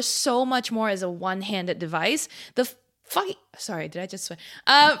Flip 4 so much more as a one-handed device. Sorry, did I just swear?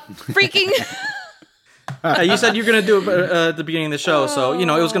 Freaking... You said you're going to do it at the beginning of the show, so, it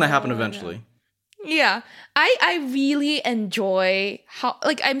was going to happen eventually. Yeah, I really enjoy how,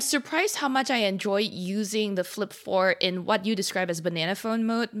 I'm surprised how much I enjoy using the Flip 4 in what you describe as banana phone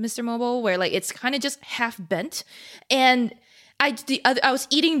mode, Mr. Mobile, where it's kind of just half bent. And I was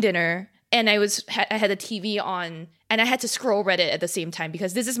eating dinner and I had the TV on and I had to scroll Reddit at the same time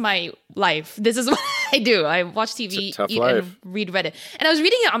because this is my life. This is what I do. I watch TV, eat, and read Reddit. And I was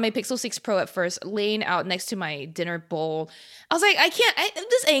reading it on my Pixel 6 Pro at first, laying out next to my dinner bowl. I was like,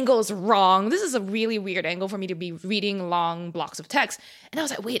 this angle is wrong. This is a really weird angle for me to be reading long blocks of text. And I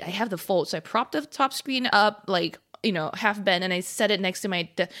was like, wait, I have the Fold. So I propped the top screen up, half bent, and I set it next to my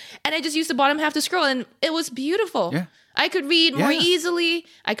and I just used the bottom half to scroll, and it was beautiful. Yeah. I could read more easily.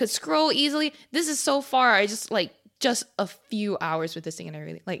 I could scroll easily. This is so far. I just a few hours with this thing, and I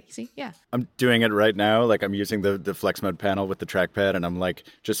really I'm doing it right now. I'm using the flex mode panel with the trackpad, and I'm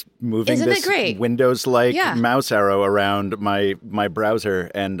just moving this Windows-like mouse arrow around my browser,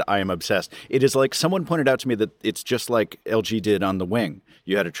 and I am obsessed. It is someone pointed out to me that it's just like LG did on the Wing.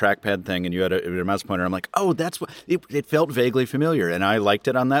 You had a trackpad thing and you had a mouse pointer. I'm like, oh, that's what it felt vaguely familiar, and I liked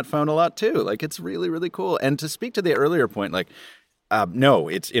it on that phone a lot too. It's really, really cool. And to speak to the earlier point, no,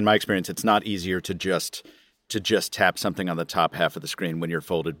 it's in my experience, it's not easier to just tap something on the top half of the screen when you're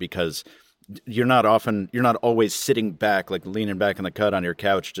folded, because you're not always sitting back, like leaning back in the cut on your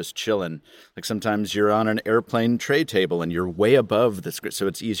couch, just chilling. Like sometimes you're on an airplane tray table and you're way above the screen, so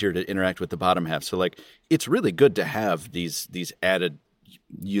it's easier to interact with the bottom half. So like, it's really good to have these added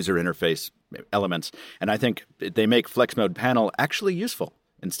user interface elements. And I think they make Flex Mode Panel actually useful.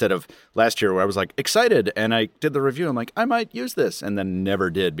 Instead of last year where I was like excited and I did the review, I'm like, I might use this, and then never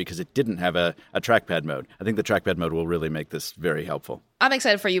did because it didn't have a trackpad mode. I think the trackpad mode will really make this very helpful. I'm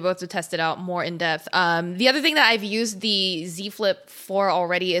excited for you both to test it out more in depth. The other thing that I've used the Z Flip for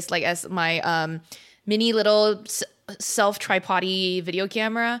already is like as my mini little self-tripod-y video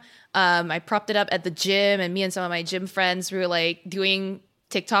camera. I propped it up at the gym, and me and some of my gym friends, we were like doing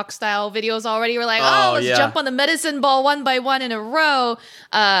TikTok style videos already. We're like, let's jump on the medicine ball one by one in a row.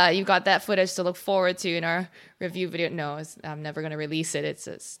 You've got that footage to look forward to in our review video. No, I'm never going to release it.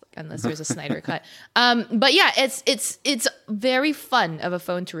 It's unless there's a Snyder cut. But yeah, it's very fun of a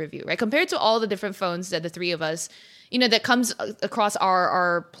phone to review, right? Compared to all the different phones that the three of us, that comes across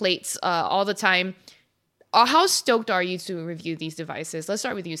our plates all the time. How stoked are you to review these devices? Let's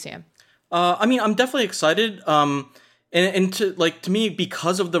start with you, Sam. I'm definitely excited. And to me,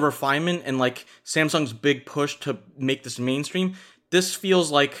 because of the refinement and like Samsung's big push to make this mainstream, this feels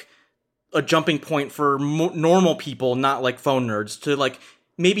like a jumping point for normal people, not like phone nerds, to like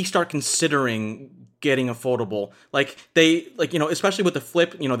maybe start considering getting a foldable. Like they especially with the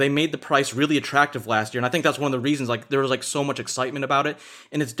Flip, they made the price really attractive last year, and I think that's one of the reasons like there was like so much excitement about it,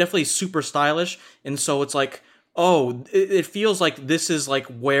 and it's definitely super stylish, and so it's like, it feels like this is like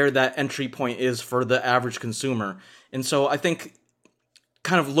where that entry point is for the average consumer. And so I think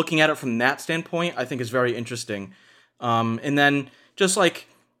kind of looking at it from that standpoint, I think is very interesting. And then just like,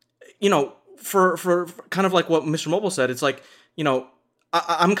 for kind of like what Mr. Mobile said, it's like,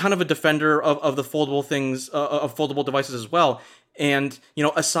 I'm kind of a defender of the foldable things, of foldable devices as well. And,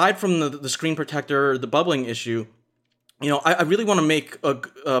 aside from the screen protector, the bubbling issue, I really want to make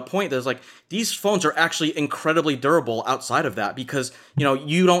a point that's like, these phones are actually incredibly durable outside of that, because,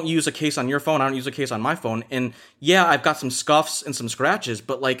 you don't use a case on your phone, I don't use a case on my phone, and yeah, I've got some scuffs and some scratches,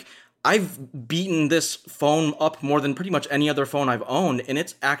 but like, I've beaten this phone up more than pretty much any other phone I've owned, and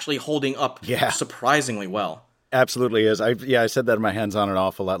it's actually holding up surprisingly well. Absolutely is. I said that in my hands-on an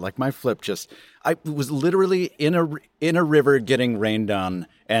awful lot. Like my Flip I was literally in a river getting rained on,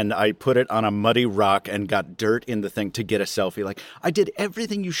 and I put it on a muddy rock and got dirt in the thing to get a selfie. Like I did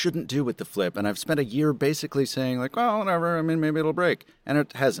everything you shouldn't do with the Flip, and I've spent a year basically saying like, well, whatever. I mean, maybe it'll break, and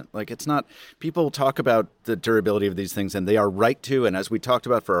it hasn't. Like it's not. People talk about the durability of these things, and they are right to. And as we talked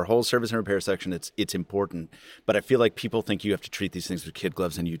about for our whole service and repair section, it's important. But I feel like people think you have to treat these things with kid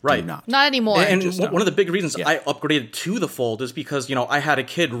gloves, and you do not. Not anymore. And one of the big reasons I upgraded to the Fold is because I had a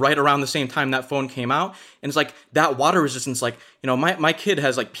kid right around the same time that phone came out, and it's like that water resistance. Like my kid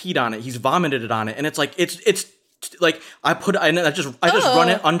has like peed on it, he's vomited it on it, and it's like it's like I just run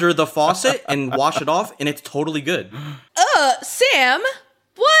it under the faucet and wash it off, and it's totally good. Sam,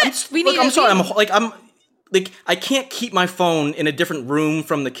 what? I can't keep my phone in a different room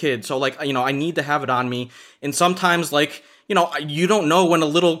from the kid, so like I need to have it on me, and sometimes like. You don't know when a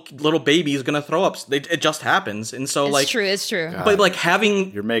little baby is gonna throw up. It just happens, and so it's true. It's true. God, but like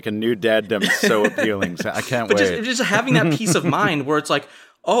having you're making new daddom so appealing. So I can't wait. Just having that peace of mind where it's like,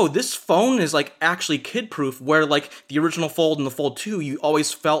 this phone is like actually kid proof. Where like the original Fold and the Fold 2, you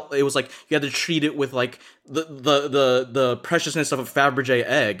always felt it was like you had to treat it with like the preciousness of a Fabergé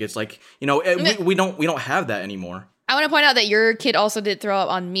egg. It's like we don't have that anymore. I want to point out that your kid also did throw up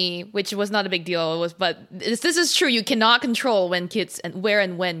on me, which was not a big deal. But this is true. You cannot control when kids and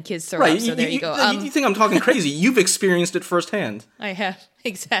when kids throw up. So there you go. You think I'm talking crazy? You've experienced it firsthand. I have,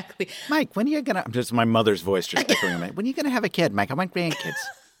 exactly. Mike, when are you gonna? Just my mother's voice just echoing. When are you gonna have a kid, Mike? I want grandkids.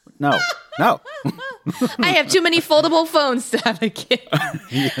 No. I have too many foldable phones to have a kid.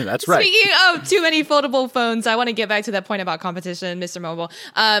 Yeah, that's right. Speaking of too many foldable phones, I want to get back to that point about competition, Mr. Mobile.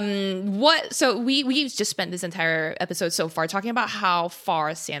 So we've just spent this entire episode so far talking about how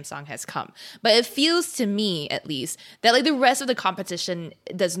far Samsung has come. But it feels to me, at least, that like the rest of the competition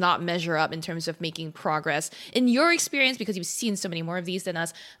does not measure up in terms of making progress. In your experience, because you've seen so many more of these than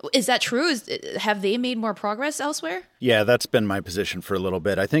us, is that true? Have they made more progress elsewhere? Yeah, that's been my position for a little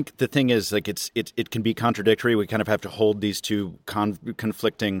bit. I think the thing is, like, it can be contradictory. We kind of have to hold these two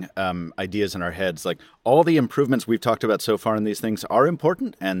conflicting ideas in our heads. Like, all the improvements we've talked about so far in these things are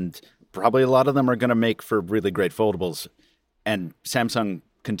important, and probably a lot of them are going to make for really great foldables. And Samsung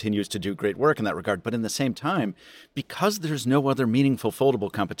continues to do great work in that regard. But in the same time, because there's no other meaningful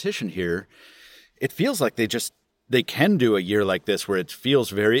foldable competition here, it feels like they can do a year like this where it feels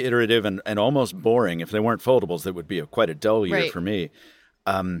very iterative and almost boring. If they weren't foldables, that would be quite a dull year for me.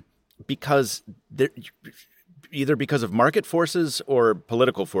 because either because of market forces or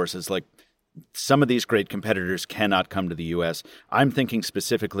political forces, like some of these great competitors cannot come to the U.S. I'm thinking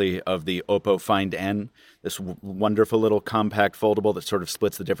specifically of the Oppo Find N, this wonderful little compact foldable that sort of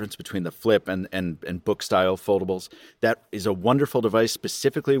splits the difference between the flip and book-style foldables. That is a wonderful device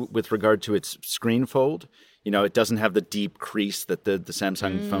specifically with regard to its screen fold. You know, it doesn't have the deep crease that the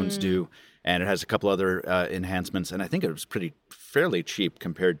Samsung phones do, and it has a couple other enhancements. And I think it was fairly cheap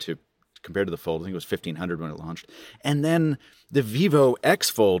compared to the Fold. I think it was $1,500 when it launched. And then the Vivo X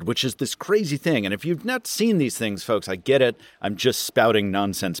Fold, which is this crazy thing. And if you've not seen these things, folks, I get it. I'm just spouting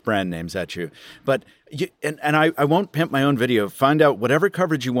nonsense brand names at you. But I won't pimp my own video. Find out whatever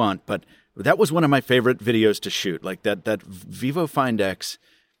coverage you want. But that was one of my favorite videos to shoot. Like that Vivo Find X,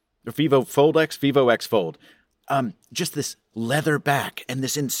 Vivo Fold X, Vivo X Fold. Just this leather back and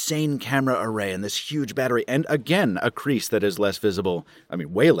this insane camera array and this huge battery. And again, a crease that is less visible. I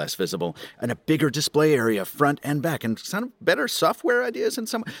mean, way less visible. And a bigger display area, front and back. And some better software ideas in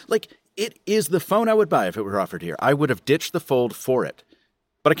some... Like, it is the phone I would buy if it were offered here. I would have ditched the Fold for it.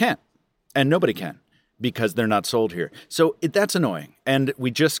 But I can't. And nobody can. Because they're not sold here. So that's annoying. And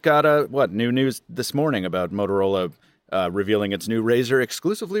we just got new news this morning about Motorola revealing its new Razr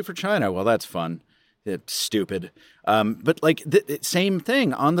exclusively for China. Well, that's fun. It's stupid. But like the same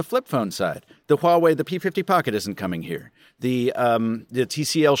thing on the flip phone side. The Huawei, the P50 Pocket isn't coming here. The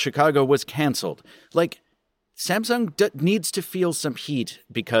TCL Chicago was canceled. Like Samsung needs to feel some heat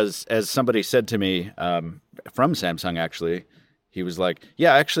because, as somebody said to me from Samsung, actually, he was like,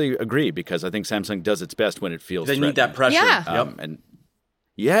 "Yeah, I actually agree because I think Samsung does its best when it feels they threatened." Need that pressure. Yeah. And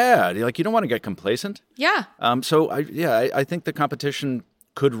yeah, like you don't want to get complacent. Yeah. So I think the competition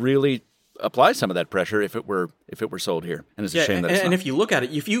could really apply some of that pressure if it were sold here, and it's a shame that it's not. If you look at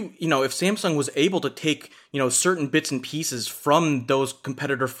it, if Samsung was able to take certain bits and pieces from those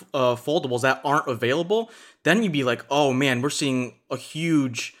competitor foldables that aren't available, then you'd be like, oh man, we're seeing a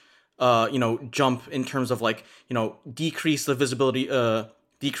huge jump in terms of like decrease the visibility of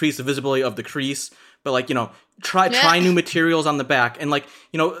the crease, but like try new materials on the back, and like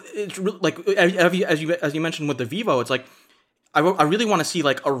it's like as you mentioned with the Vivo, it's like. I really want to see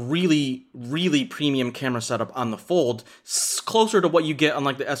like a really, really premium camera setup on the Fold, closer to what you get on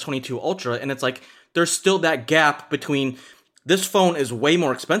like the S22 Ultra. And it's like, there's still that gap between this phone is way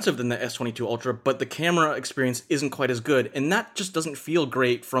more expensive than the S22 Ultra, but the camera experience isn't quite as good. And that just doesn't feel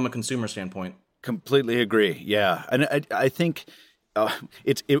great from a consumer standpoint. Completely agree. Yeah. And I think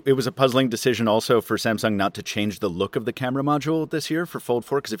it was a puzzling decision also for Samsung not to change the look of the camera module this year for Fold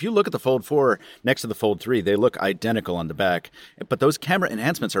 4. Because if you look at the Fold 4 next to the Fold 3, they look identical on the back. But those camera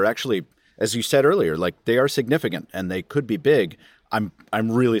enhancements are actually, as you said earlier, like they are significant and they could be big. I'm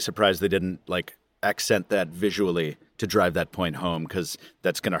really surprised they didn't like accent that visually to drive that point home, because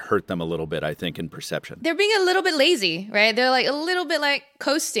that's going to hurt them a little bit, I think, in perception. They're being a little bit lazy, right? They're like a little bit like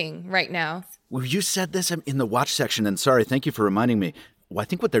coasting right now. Well, you said this in the watch section, and sorry, thank you for reminding me. Well, I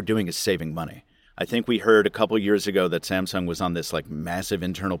think what they're doing is saving money. I think we heard a couple years ago that Samsung was on this like massive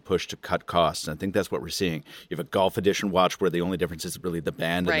internal push to cut costs. And I think that's what we're seeing. You have a Golf Edition watch where the only difference is really the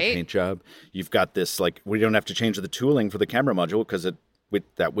band and the paint job. You've got this like, we don't have to change the tooling for the camera module because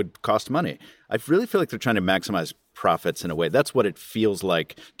that would cost money. I really feel like they're trying to maximize profits in a way. That's what it feels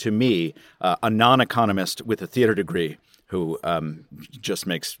like to me, a non-economist with a theater degree who just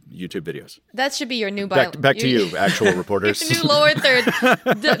makes YouTube videos. That should be your new bio. Back to you, actual reporters. New lower third.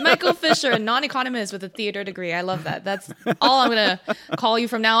 Michael Fisher, a non-economist with a theater degree. I love that. That's all I'm going to call you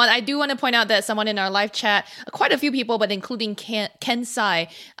from now on. I do want to point out that someone in our live chat, quite a few people, but including Ken Sai,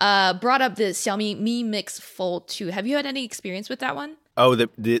 brought up the Xiaomi Mi Mix Fold 2. Have you had any experience with that one? Oh,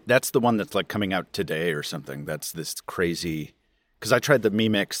 that's the one that's like coming out today or something. That's this crazy... Because I tried the Mi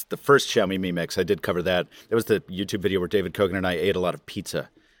Mix, the first Xiaomi Mi Mix. I did cover that. There was the YouTube video where David Kogan and I ate a lot of pizza.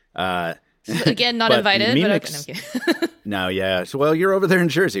 Again, not invited. Mi but Mix, okay, no, no, yeah. So, well, you're over there in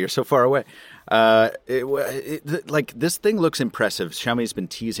Jersey. You're so far away. Like this thing looks impressive. Xiaomi's been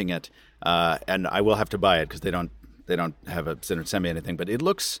teasing it, and I will have to buy it because they don't send me anything. But it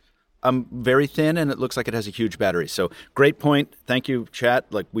looks very thin, and it looks like it has a huge battery. So great point. Thank you, chat.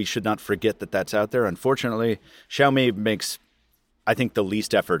 Like we should not forget that that's out there. Unfortunately, Xiaomi makes, I think, the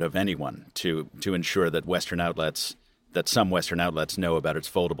least effort of anyone to ensure that some Western outlets know about its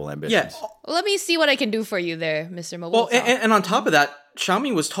foldable ambitions. Yeah. Well, let me see what I can do for you there, Mr. Mobile. Well, and on top of that,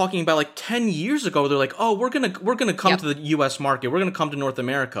 Xiaomi was talking about like 10 years ago. They're like, oh, we're gonna come to the U.S. market. We're gonna come to North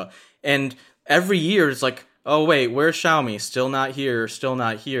America. And every year it's like, oh wait, where's Xiaomi? Still not here. Still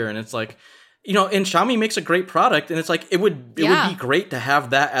not here. And it's like, and Xiaomi makes a great product, and it's like it would be great to have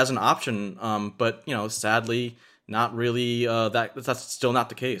that as an option. But sadly, not really. That's still not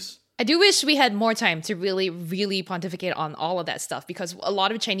the case. I do wish we had more time to really, really pontificate on all of that stuff, because a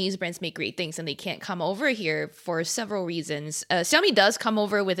lot of Chinese brands make great things and they can't come over here for several reasons. Xiaomi does come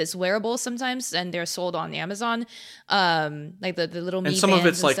over with its wearables sometimes, and they're sold on Amazon. Like the little Mi and some of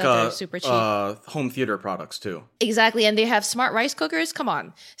it's like super cheap. home theater products too. Exactly, and they have smart rice cookers. Come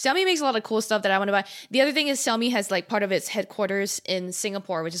on, Xiaomi makes a lot of cool stuff that I want to buy. The other thing is Xiaomi has like part of its headquarters in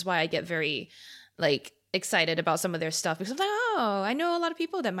Singapore, which is why I get very like excited about some of their stuff, because I'm like, oh, I know a lot of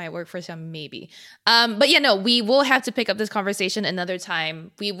people that might work for some, maybe. But yeah, no, we will have to pick up this conversation another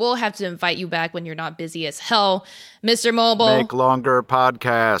time. We will have to invite you back when you're not busy as hell, Mr. Mobile. Make longer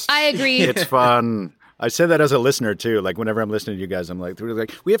podcasts. I agree. It's fun. I say that as a listener, too. Like, whenever I'm listening to you guys, I'm like,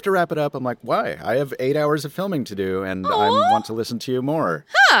 we have to wrap it up. I'm like, why? I have 8 hours of filming to do, and I want to listen to you more.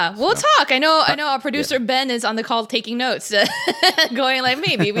 We'll talk. I know our producer, Ben, is on the call taking notes, going like,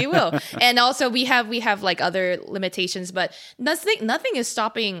 maybe we will. And also, we have like other limitations, but nothing is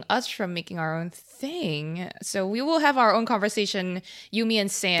stopping us from making our own thing. So we will have our own conversation, you, me,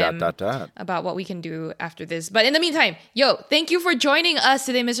 and Sam, about what we can do after this. But in the meantime, thank you for joining us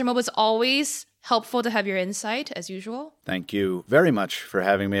today, Mr. Mobile. It's always helpful to have your insight, as usual. Thank you very much for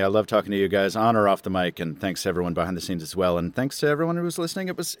having me. I love talking to you guys on or off the mic, and thanks to everyone behind the scenes as well. And thanks to everyone who was listening.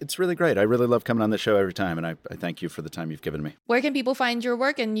 It's really great. I really love coming on the show every time, and I thank you for the time you've given me. Where can people find your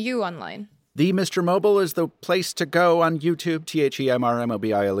work and you online? The Mr. Mobile is the place to go on YouTube,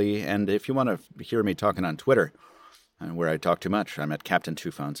 TheMrMobile. And if you want to hear me talking on Twitter, where I talk too much, I'm at Captain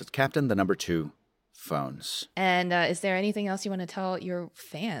 2 Phones. It's Captain, the number 2 phones. And is there anything else you want to tell your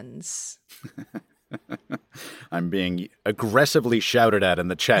fans? I'm being aggressively shouted at in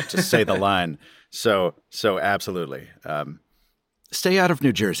the chat to say the line. So absolutely. Stay out of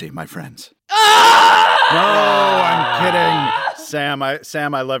New Jersey, my friends. No, I'm kidding.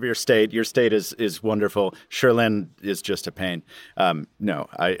 Sam, I love your state. Your state is wonderful. Sherlyn is just a pain. No,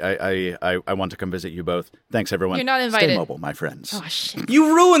 I want to come visit you both. Thanks, everyone. You're not invited. Stay mobile, my friends. Oh, shit.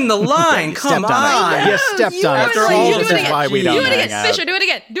 You ruined the line. Come on. You stepped on it. After all, this is why we don't hang out. Do it again. Fisher, do it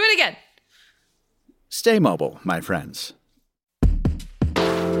again. Do it again. Stay mobile, my friends.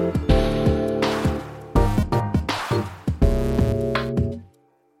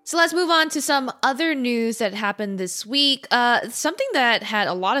 So let's move on to some other news that happened this week. Something that had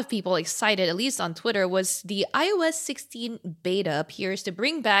a lot of people excited, at least on Twitter, was the iOS 16 beta appears to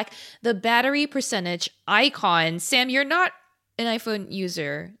bring back the battery percentage icon. Sam, you're not an iPhone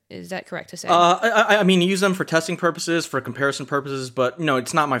user. Is that correct to say? I mean, use them for testing purposes, for comparison purposes, but no,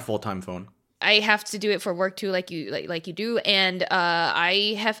 it's not my full-time phone. I have to do it for work too, like you do, and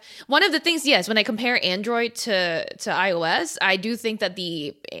I have one of the things. Yes, when I compare Android to iOS, I do think that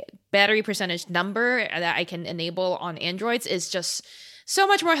the battery percentage number that I can enable on Androids is just so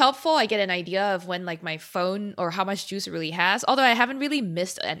much more helpful. I get an idea of when like my phone or how much juice it really has. Although I haven't really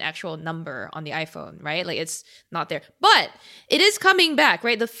missed an actual number on the iPhone, right? Like it's not there, but it is coming back,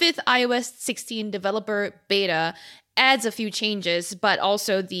 right? The 5th iOS 16 developer beta adds a few changes, but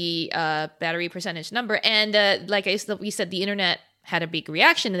also the battery percentage number. And like we said, the internet had a big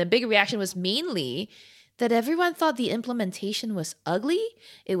reaction. And the big reaction was mainly that everyone thought the implementation was ugly.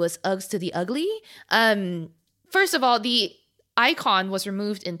 It was Uggs to the ugly. First of all, the icon was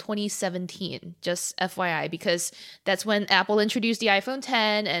removed in 2017, just FYI, because that's when Apple introduced the iPhone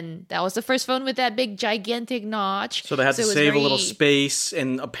 10, and that was the first phone with that big gigantic notch. So they had to save a little space,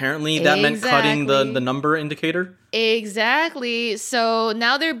 and apparently that meant cutting the number indicator? Exactly. So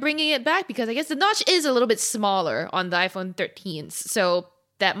now they're bringing it back because I guess the notch is a little bit smaller on the iPhone 13s. So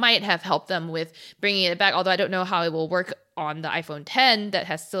that might have helped them with bringing it back, although I don't know how it will work on the iPhone 10 that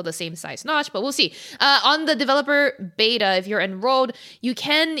has still the same size notch, but we'll see. On the developer beta, if you're enrolled, you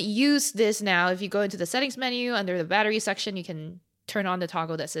can use this now. If you go into the settings menu under the battery section, you can turn on the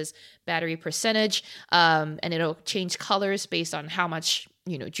toggle that says battery percentage, and it'll change colors based on how much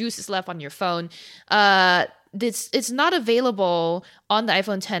juice is left on your phone. It's not available on the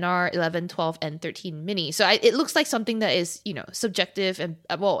iPhone 10R, 11, 12, and 13 mini. So it looks like something that is, subjective and,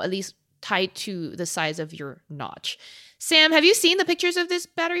 well, at least tied to the size of your notch. Sam, have you seen the pictures of this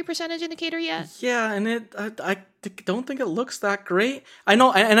battery percentage indicator yet? Yeah, and I don't think it looks that great. I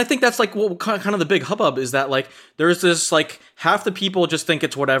know, and I think that's like what kind of the big hubbub is that like there's this like half the people just think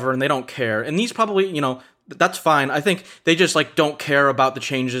it's whatever and they don't care. And these probably, that's fine. I think they just like don't care about the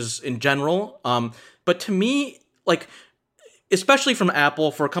changes in general. But to me, like, especially from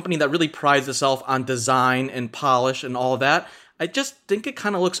Apple, for a company that really prides itself on design and polish and all of that, I just think it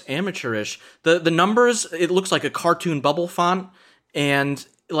kind of looks amateurish. The numbers, it looks like a cartoon bubble font, and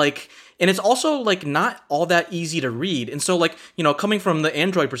it's also like not all that easy to read. And so like, coming from the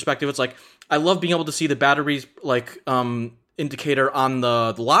Android perspective, it's like I love being able to see the batteries like indicator on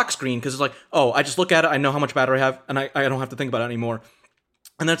the lock screen, because it's like, oh, I just look at it, I know how much battery I have, and I don't have to think about it anymore.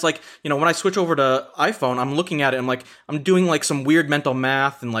 And then it's like, when I switch over to iPhone, I'm looking at it, I'm doing like some weird mental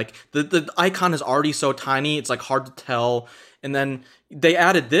math, and like the icon is already so tiny, it's like hard to tell. And then they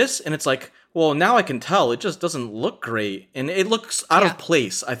added this, and it's like, well, now I can tell. It just doesn't look great. And it looks out of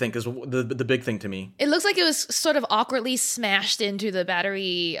place, I think, is the big thing to me. It looks like it was sort of awkwardly smashed into the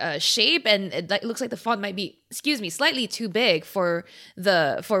battery shape, and it looks like the font might be, slightly too big for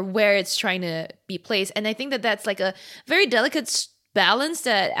where it's trying to be placed. And I think that's like a very delicate balance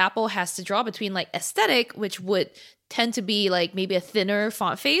that Apple has to draw between like aesthetic, which would tend to be like maybe a thinner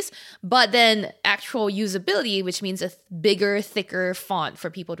font face, but then actual usability, which means a bigger, thicker font for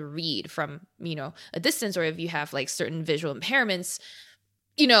people to read from, a distance, or if you have like certain visual impairments.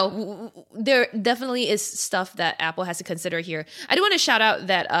 There definitely is stuff that Apple has to consider here. I do want to shout out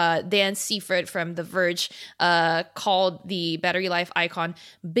that Dan Seifert from The Verge called the battery life icon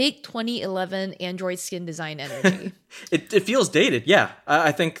Big 2011 Android skin design energy. It feels dated. Yeah,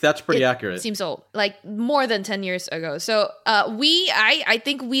 I think that's pretty accurate. It seems old, like more than 10 years ago. So I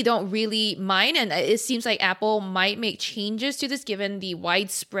think we don't really mind, and it seems like Apple might make changes to this given the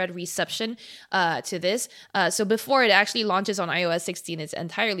widespread reception to this. So before it actually launches on iOS 16, it's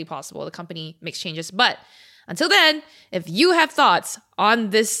entirely possible the company makes changes. But until then, if you have thoughts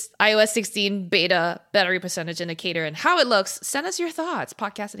on this iOS 16 beta battery percentage indicator and how it looks, send us your thoughts,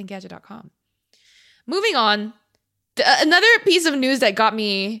 podcast@engadget.com. Moving on, another piece of news that got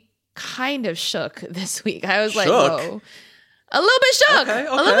me kind of shook this week. I was like, whoa. A little bit shook. Okay.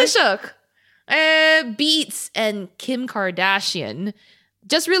 A little bit shook. Beats and Kim Kardashian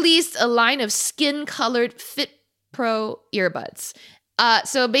just released a line of skin-colored Fit Pro earbuds.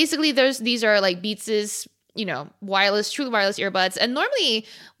 So basically, these are like Beats' wireless, truly wireless earbuds. And normally,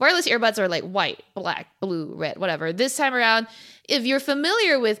 wireless earbuds are like white, black, blue, red, whatever. This time around, if you're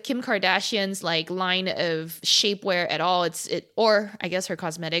familiar with Kim Kardashian's like line of shapewear at all, or I guess her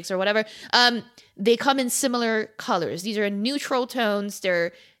cosmetics or whatever, they come in similar colors. These are neutral tones.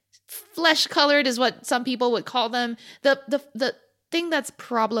 They're flesh colored, is what some people would call them. The thing that's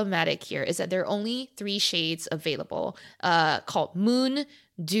problematic here is that there are only 3 shades available, called Moon,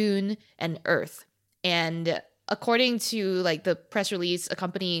 Dune, and Earth. And according to like the press release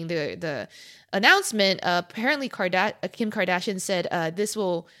accompanying the announcement, apparently Kim Kardashian said this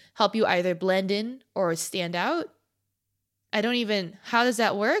will help you either blend in or stand out. How does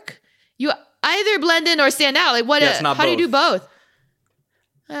that work? You either blend in or stand out. Like what? How do you do both?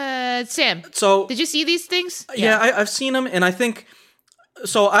 Sam, so did you see these things? Yeah, I've seen them, and I think.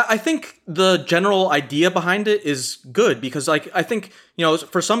 So I think the general idea behind it is good, because like I think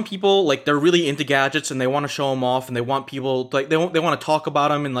for some people, like they're really into gadgets and they want to show them off, and they want people like they want to talk about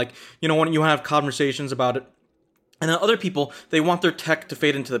them, and like when you have conversations about it. And then other people, they want their tech to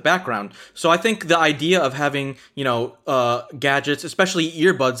fade into the background. So I think the idea of having, gadgets, especially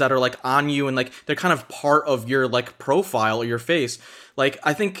earbuds that are like on you and like they're kind of part of your like profile or your face. Like,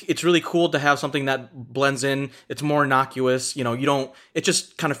 I think it's really cool to have something that blends in. It's more innocuous. It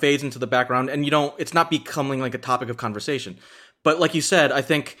just kind of fades into the background, and it's not becoming like a topic of conversation. But like you said, I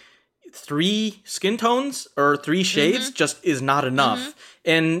think 3 skin tones or 3 shades just is not enough.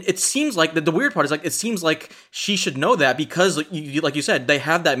 And it seems like the weird part is like it seems like she should know that, because like you said, they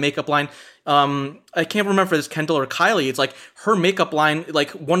have that makeup line. I can't remember if it's Kendall or Kylie. It's like her makeup line, like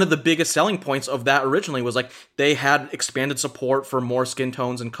one of the biggest selling points of that originally was like they had expanded support for more skin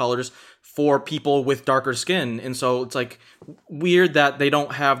tones and colors for people with darker skin. And so it's like weird that they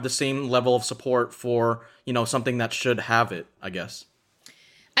don't have the same level of support for, something that should have it, I guess.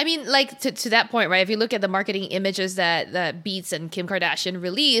 I mean, like, to that point, right, if you look at the marketing images that Beats and Kim Kardashian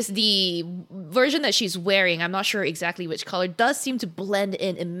released, the version that she's wearing, I'm not sure exactly which color, does seem to blend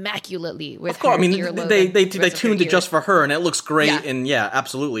in immaculately with her earlobe. They tuned it just for her, and it looks great, and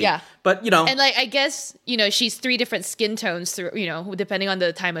absolutely. Yeah. But, And, like, I guess, she's 3 different skin tones, through, depending on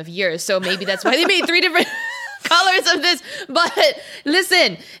the time of year, so maybe that's why they made 3 different colors of this. But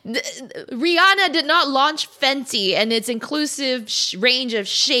listen, Rihanna did not launch Fenty and its inclusive range of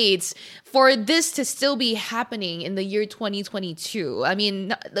shades for this to still be happening in the year 2022. I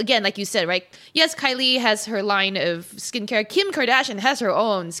mean, again, like you said, right? Yes, Kylie has her line of skincare. Kim Kardashian has her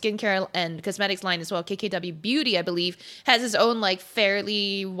own skincare and cosmetics line as well. KKW Beauty, I believe, has its own like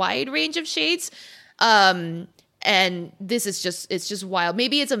fairly wide range of shades. And this is just wild.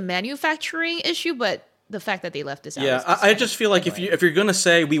 Maybe it's a manufacturing issue, but the fact that they left this out. Yeah, I just feel like if you're gonna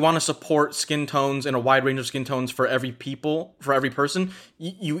say we want to support skin tones and a wide range of skin tones for every person,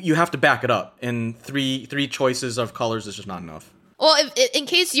 you have to back it up. And three choices of colors is just not enough. Well, in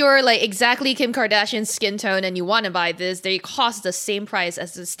case you're like exactly Kim Kardashian's skin tone and you want to buy this, they cost the same price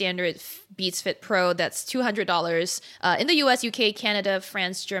as the standard Beats Fit Pro. That's $200 in the US, UK, Canada,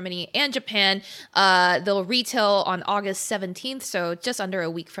 France, Germany, and Japan. They'll retail on August 17th, so just under a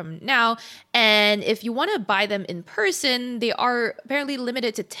week from now. And if you want to buy them in person, they are apparently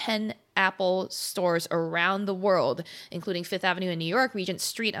limited to 10 Apple stores around the world, including Fifth Avenue in New York, Regent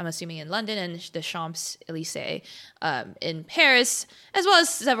Street, I'm assuming in London, and the Champs-Elysees in Paris, as well as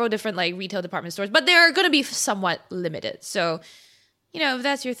several different like retail department stores. But they're going to be somewhat limited. So, you know, if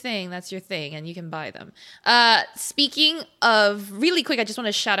that's your thing, that's your thing, and you can buy them. Speaking of, really quick, I just want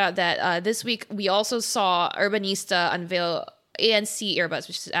to shout out that this week we also saw Urbanista unveil ANC earbuds,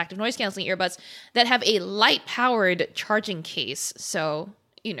 which is active noise canceling earbuds that have a light-powered charging case. So,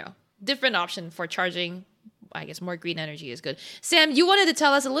 you know, different option for charging. I guess more green energy is good. Sam, you wanted to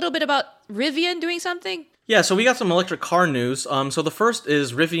tell us a little bit about Rivian doing something? Yeah, so we got some electric car news. So the first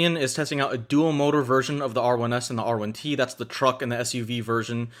is Rivian is testing out a dual motor version of the R1S and the R1T. That's the truck and the SUV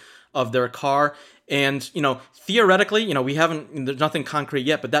version of their car. And, you know, theoretically, you know, there's nothing concrete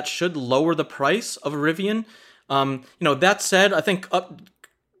yet, but that should lower the price of a Rivian. You know, that said, I think up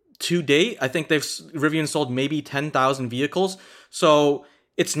to date, I think Rivian sold maybe 10,000 vehicles. So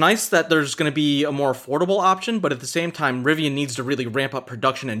it's nice that there's going to be a more affordable option, but at the same time, Rivian needs to really ramp up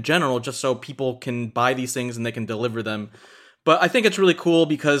production in general just so people can buy these things and they can deliver them. But I think it's really cool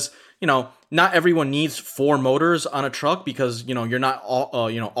because, you know, not everyone needs 4 motors on a truck because, you know, you're not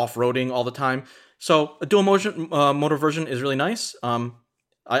off-roading all the time. So a dual motor version is really nice.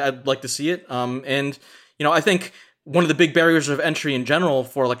 I'd like to see it. And, you know, I think one of the big barriers of entry in general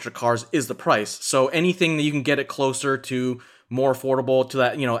for electric cars is the price. So anything that you can get it closer to more affordable to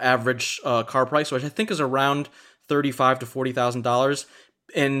that, you know, average car price, which I think is around $35,000 to $40,000,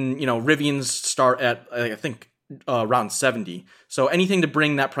 and you know, Rivian's start at I think around $70,000. So anything to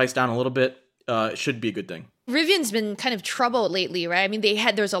bring that price down a little bit should be a good thing. Rivian's been kind of troubled lately, right? I mean,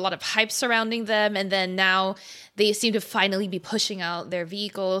 there's a lot of hype surrounding them, and then now they seem to finally be pushing out their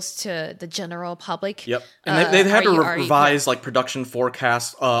vehicles to the general public. Yep, and they've had to revise like production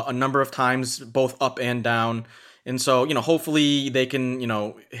forecasts a number of times, both up and down. And so, you know, hopefully they can, you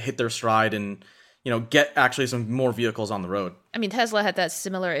know, hit their stride and, you know, get actually some more vehicles on the road. I mean, Tesla had that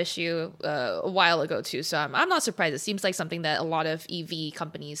similar issue a while ago, too. So I'm not surprised. It seems like something that a lot of EV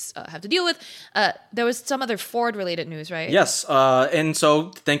companies have to deal with. There was some other Ford-related news, right? Yes. And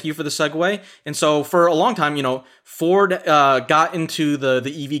so thank you for the segue. And so for a long time, you know, Ford got into the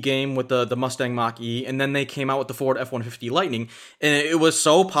EV game with the Mustang Mach-E, and then they came out with the Ford F-150 Lightning. And it was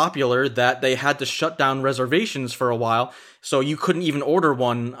so popular that they had to shut down reservations for a while. So you couldn't even order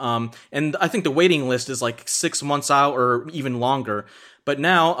one. And I think the waiting list is like 6 months out or even longer. But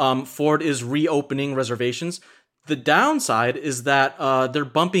now Ford is reopening reservations. The downside is that they're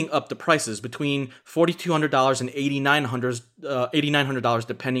bumping up the prices between $4,200 and $8,900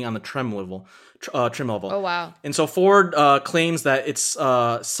 depending on the trim level. Oh, wow. And so Ford claims that it's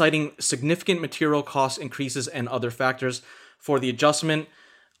citing significant material cost increases and other factors for the adjustment.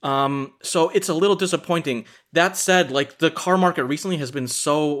 So it's a little disappointing. That said, like the car market recently has been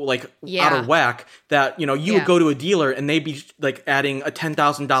so like out of whack that, you know, you would go to a dealer and they'd be like adding a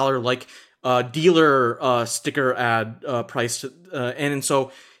 $10,000 like dealer sticker ad price. And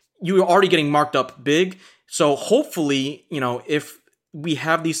so you're already getting marked up big. So hopefully, you know, if we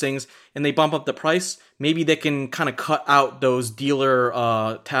have these things and they bump up the price, maybe they can kind of cut out those dealer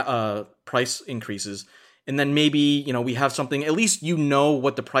price increases. And then maybe, you know, we have something, at least you know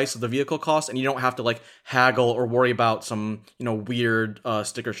what the price of the vehicle costs and you don't have to like haggle or worry about some, you know, weird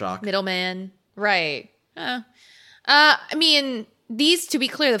sticker shock. Middleman. Right. I mean, these, to be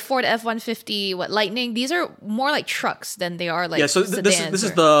clear, the Ford F-150 Lightning, these are more like trucks than they are like sedans. This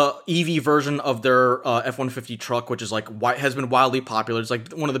is the EV version of their F-150 truck, which is like has been wildly popular. It's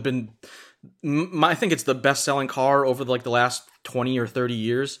like one of the I think it's the best-selling car over the last 20 or 30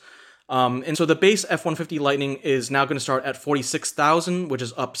 years. And so the base F-150 Lightning is now going to start at $46,000, which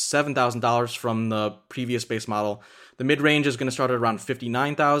is up $7,000 from the previous base model. The mid-range is going to start at around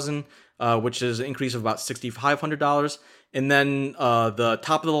 $59,000, which is an increase of about $6,500. And then the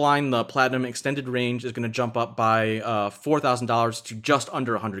top of the line, the Platinum Extended Range, is going to jump up by $4,000 to just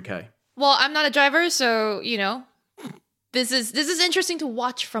under $100K. Well, I'm not a driver, so, you know, this is interesting to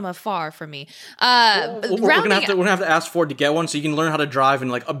watch from afar for me. We're gonna have to ask Ford to get one so you can learn how to drive in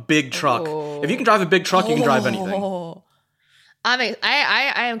like a big truck. If you can drive a big truck, you can drive anything.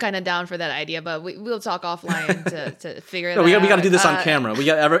 I am kind of down for that idea, but we'll talk offline to figure it out. We got to do this on camera.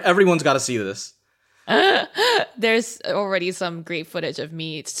 Everyone's got to see this. There's already some great footage of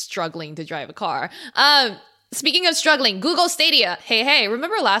me struggling to drive a car. Speaking of struggling, Google Stadia. Hey,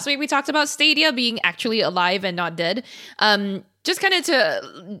 remember last week we talked about Stadia being actually alive and not dead? Just kind of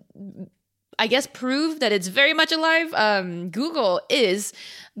to, I guess, prove that it's very much alive. Google is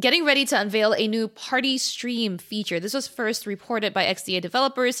getting ready to unveil a new party stream feature. This was first reported by XDA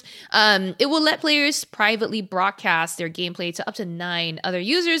developers. It will let players privately broadcast their gameplay to up to 9 other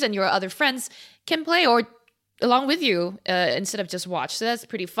users, and your other friends can play or along with you instead of just watch. So that's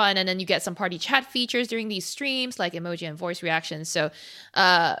pretty fun. And then you get some party chat features during these streams, like emoji and voice reactions. So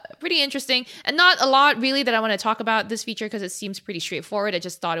pretty interesting. And not a lot really that I want to talk about this feature because it seems pretty straightforward. I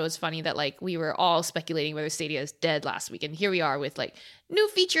just thought it was funny that like we were all speculating whether Stadia is dead last week. And here we are with like new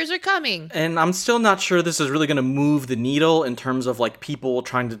features are coming. And I'm still not sure this is really going to move the needle in terms of like people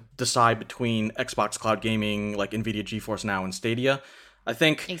trying to decide between Xbox Cloud Gaming, like NVIDIA GeForce Now and Stadia. I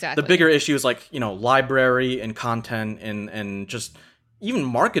think the bigger issue is like, library and content and just even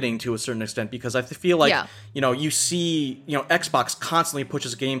marketing to a certain extent, because I feel like, you see, Xbox constantly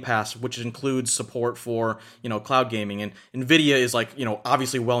pushes Game Pass, which includes support for, cloud gaming. And NVIDIA is like,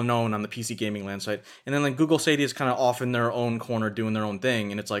 obviously well known on the PC gaming landscape. And then like Google Stadia is kind of off in their own corner doing their own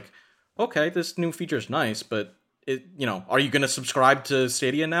thing. And it's like, okay, this new feature is nice, but are you going to subscribe to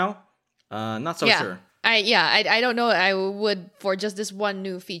Stadia now? Not so sure. I don't know I would for just this one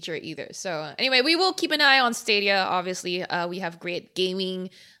new feature either. So anyway, we will keep an eye on Stadia. Obviously, we have great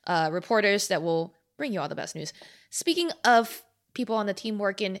gaming reporters that will bring you all the best news. Speaking of people on the team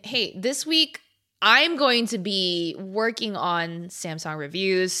working, hey, this week I'm going to be working on Samsung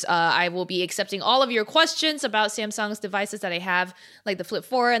reviews. I will be accepting all of your questions about Samsung's devices that I have, like the Flip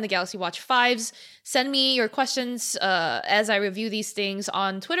 4 and the Galaxy Watch 5s. Send me your questions as I review these things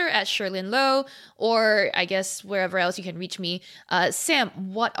on Twitter at Sherlyn Low, or I guess wherever else you can reach me. Sam,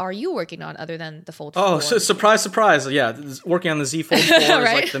 what are you working on other than the Fold 4? Oh, surprise. Yeah, working on the Z Fold 4 right?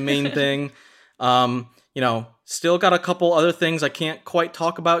 Is like the main thing. Still got a couple other things I can't quite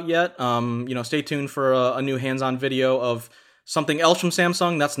talk about yet. Stay tuned for a new hands-on video of something else from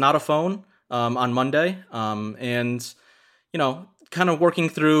Samsung that's not a phone on Monday. Kind of working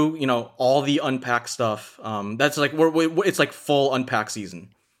through, all the unpack stuff. That's like, it's like full unpack season.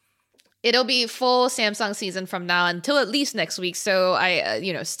 It'll be full Samsung season from now until at least next week. So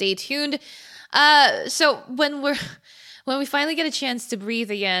stay tuned. So when we finally get a chance to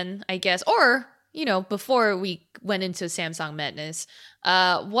breathe again, I guess, or before we went into Samsung madness,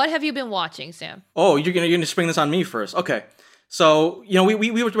 what have you been watching, Sam? Oh, you're gonna spring this on me first. Okay. So,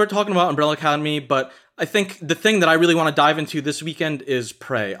 we were talking about Umbrella Academy, but I think the thing that I really want to dive into this weekend is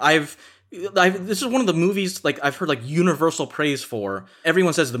Prey. This is one of the movies, like, I've heard, like, universal praise for.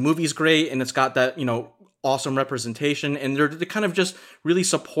 Everyone says the movie's great, and it's got that, awesome representation, and they're kind of just really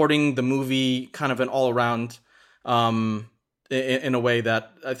supporting the movie kind of an all-around, in a way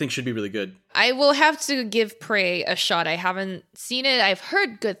that I think should be really good. I will have to give Prey a shot. I haven't seen it. I've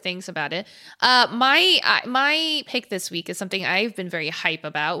heard good things about it. My pick this week is something I've been very hype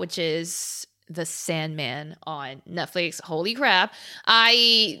about, which is The Sandman on Netflix. Holy crap.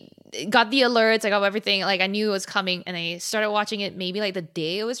 I got the alerts. I got everything. Like, I knew it was coming, and I started watching it maybe like the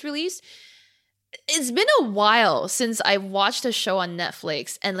day it was released. It's been a while since I watched a show on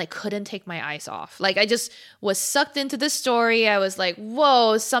Netflix and like couldn't take my eyes off. Like, I just was sucked into the story. I was like,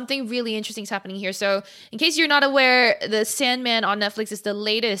 whoa, something really interesting is happening here. So in case you're not aware, The Sandman on Netflix is the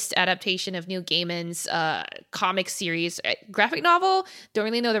latest adaptation of Neil Gaiman's comic series, graphic novel. Don't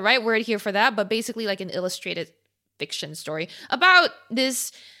really know the right word here for that, but basically like an illustrated fiction story about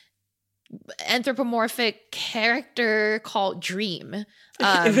this anthropomorphic character called Dream.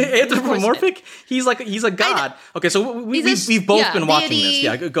 Anthropomorphic? He's a god. Okay, so we've both been watching this.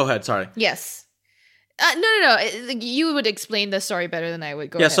 Yeah, go ahead. Sorry. Yes. No. You would explain the story better than I would.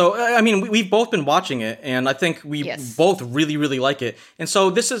 Go ahead. So I mean, we've both been watching it, and I think we both really, really like it. And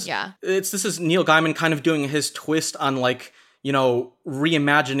so this is Neil Gaiman kind of doing his twist on like,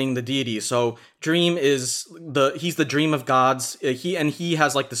 reimagining the deity. So Dream is he's the dream of gods. He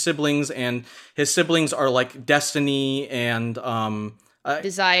has like the siblings, and his siblings are like Destiny and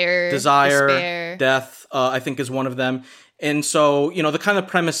Desire, Despair, Death, I think is one of them. And so, the kind of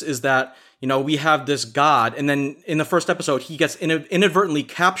premise is that, we have this god, and then in the first episode, he gets inadvertently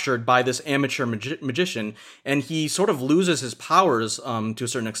captured by this amateur magician, and he sort of loses his powers to a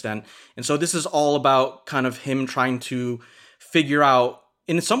certain extent. And so this is all about kind of him trying to figure out,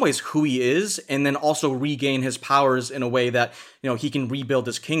 in some ways, who he is, and then also regain his powers in a way that, he can rebuild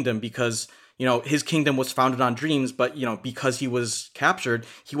his kingdom, because his kingdom was founded on dreams, but, because he was captured,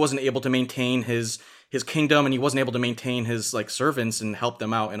 he wasn't able to maintain his kingdom, and he wasn't able to maintain his like servants and help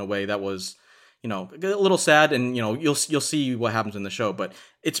them out in a way that was, a little sad, and you'll see what happens in the show. But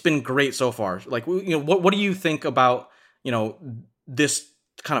it's been great so far. Like, what do you think about this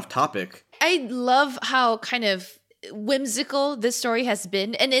kind of topic? I love how kind of whimsical this story has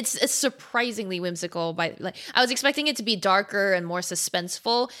been, and it's surprisingly whimsical. I was expecting it to be darker and more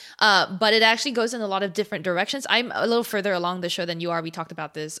suspenseful, but it actually goes in a lot of different directions. I'm a little further along the show than you are. We talked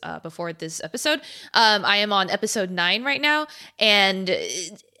about this before this episode. I am on episode 9 right now, and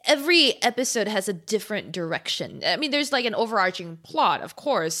every episode has a different direction. I mean, there's like an overarching plot, of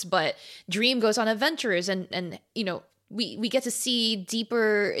course, but Dream goes on adventures, and we get to see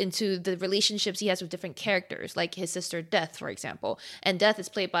deeper into the relationships he has with different characters, like his sister Death, for example. And Death is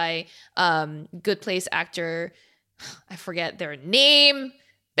played by Good Place actor, I forget their name,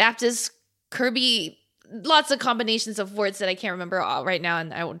 Baptist Kirby, lots of combinations of words that I can't remember right now,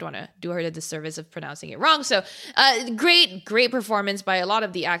 and I don't want to do her the disservice of pronouncing it wrong. So great performance by a lot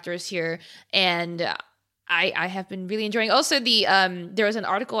of the actors here, and I have been really enjoying. Also, there was an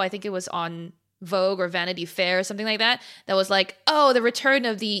article, I think it was on Vogue or Vanity Fair or something like that was like, oh, the return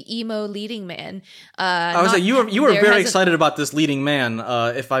of the emo leading man. I was like, you were very excited about this leading man,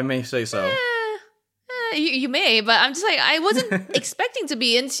 if I may say so. You may, but I'm just like, I wasn't expecting to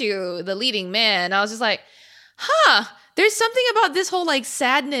be into the leading man. I was just like, there's something about this whole like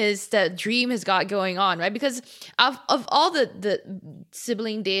sadness that Dream has got going on, right? Because of all the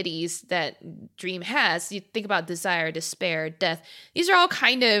sibling deities that Dream has, you think about desire, despair, death. These are all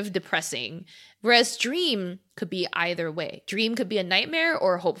kind of depressing. Whereas Dream could be either way. Dream could be a nightmare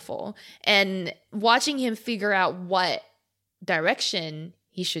or hopeful. And watching him figure out what direction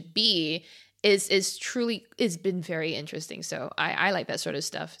he should be is truly, it's been very interesting. So I like that sort of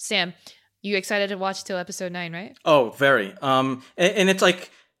stuff. Sam, you excited to watch till episode 9, right? Oh, very. And it's like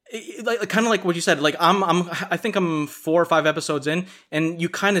kind of like what you said. Like I think I'm 4 or 5 episodes in, and you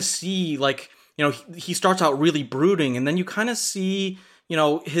kind of see like he starts out really brooding, and then you kind of see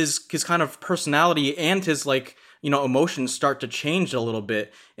his kind of personality and his like emotions start to change a little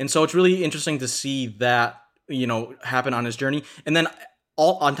bit, and so it's really interesting to see that happen on his journey, and then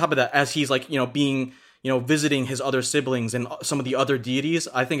all on top of that, as he's like being visiting his other siblings and some of the other deities,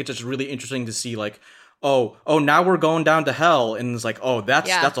 I think it's just really interesting to see like, oh, now we're going down to hell, and it's like, oh, that's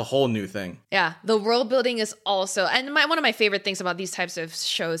a whole new thing. Yeah, the world building is also, and one of my favorite things about these types of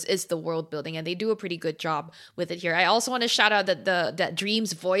shows is the world building, and they do a pretty good job with it here. I also want to shout out that that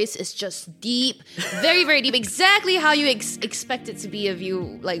Dream's voice is just deep, very very deep, exactly how you expect it to be if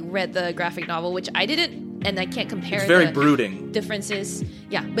you like read the graphic novel, which I didn't, and I can't compare. It's very brooding. Differences,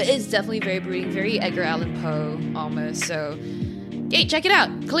 yeah, but it's definitely very brooding, very Edgar Allan Poe almost. So. Hey, check it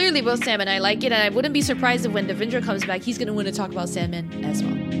out. Clearly, both Sam and I like it, and I wouldn't be surprised if when Devendra comes back, he's going to want to talk about Sandman as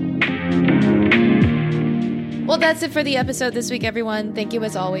well. Well, that's it for the episode this week, everyone. Thank you,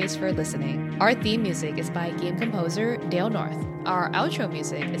 as always, for listening. Our theme music is by game composer Dale North. Our outro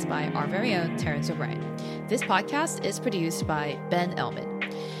music is by our very own Terrence O'Brien. This podcast is produced by Ben Elman.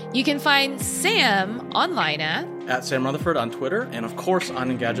 You can find Sam online at Sam Rutherford on Twitter, and of course on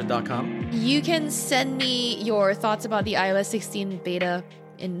Engadget.com. You can send me your thoughts about the iOS 16 beta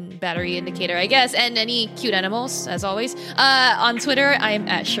in battery indicator, I guess, and any cute animals, as always. On Twitter, I'm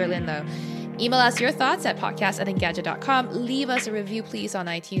at Sherlyn Lowe. Email us your thoughts at podcast@engadget.com. Leave us a review, please, on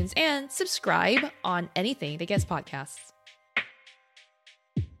iTunes, and subscribe on anything that gets podcasts.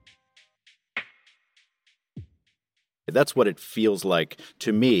 That's what it feels like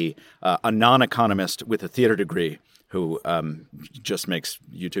to me, a non-economist with a theater degree who just makes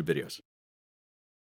YouTube videos.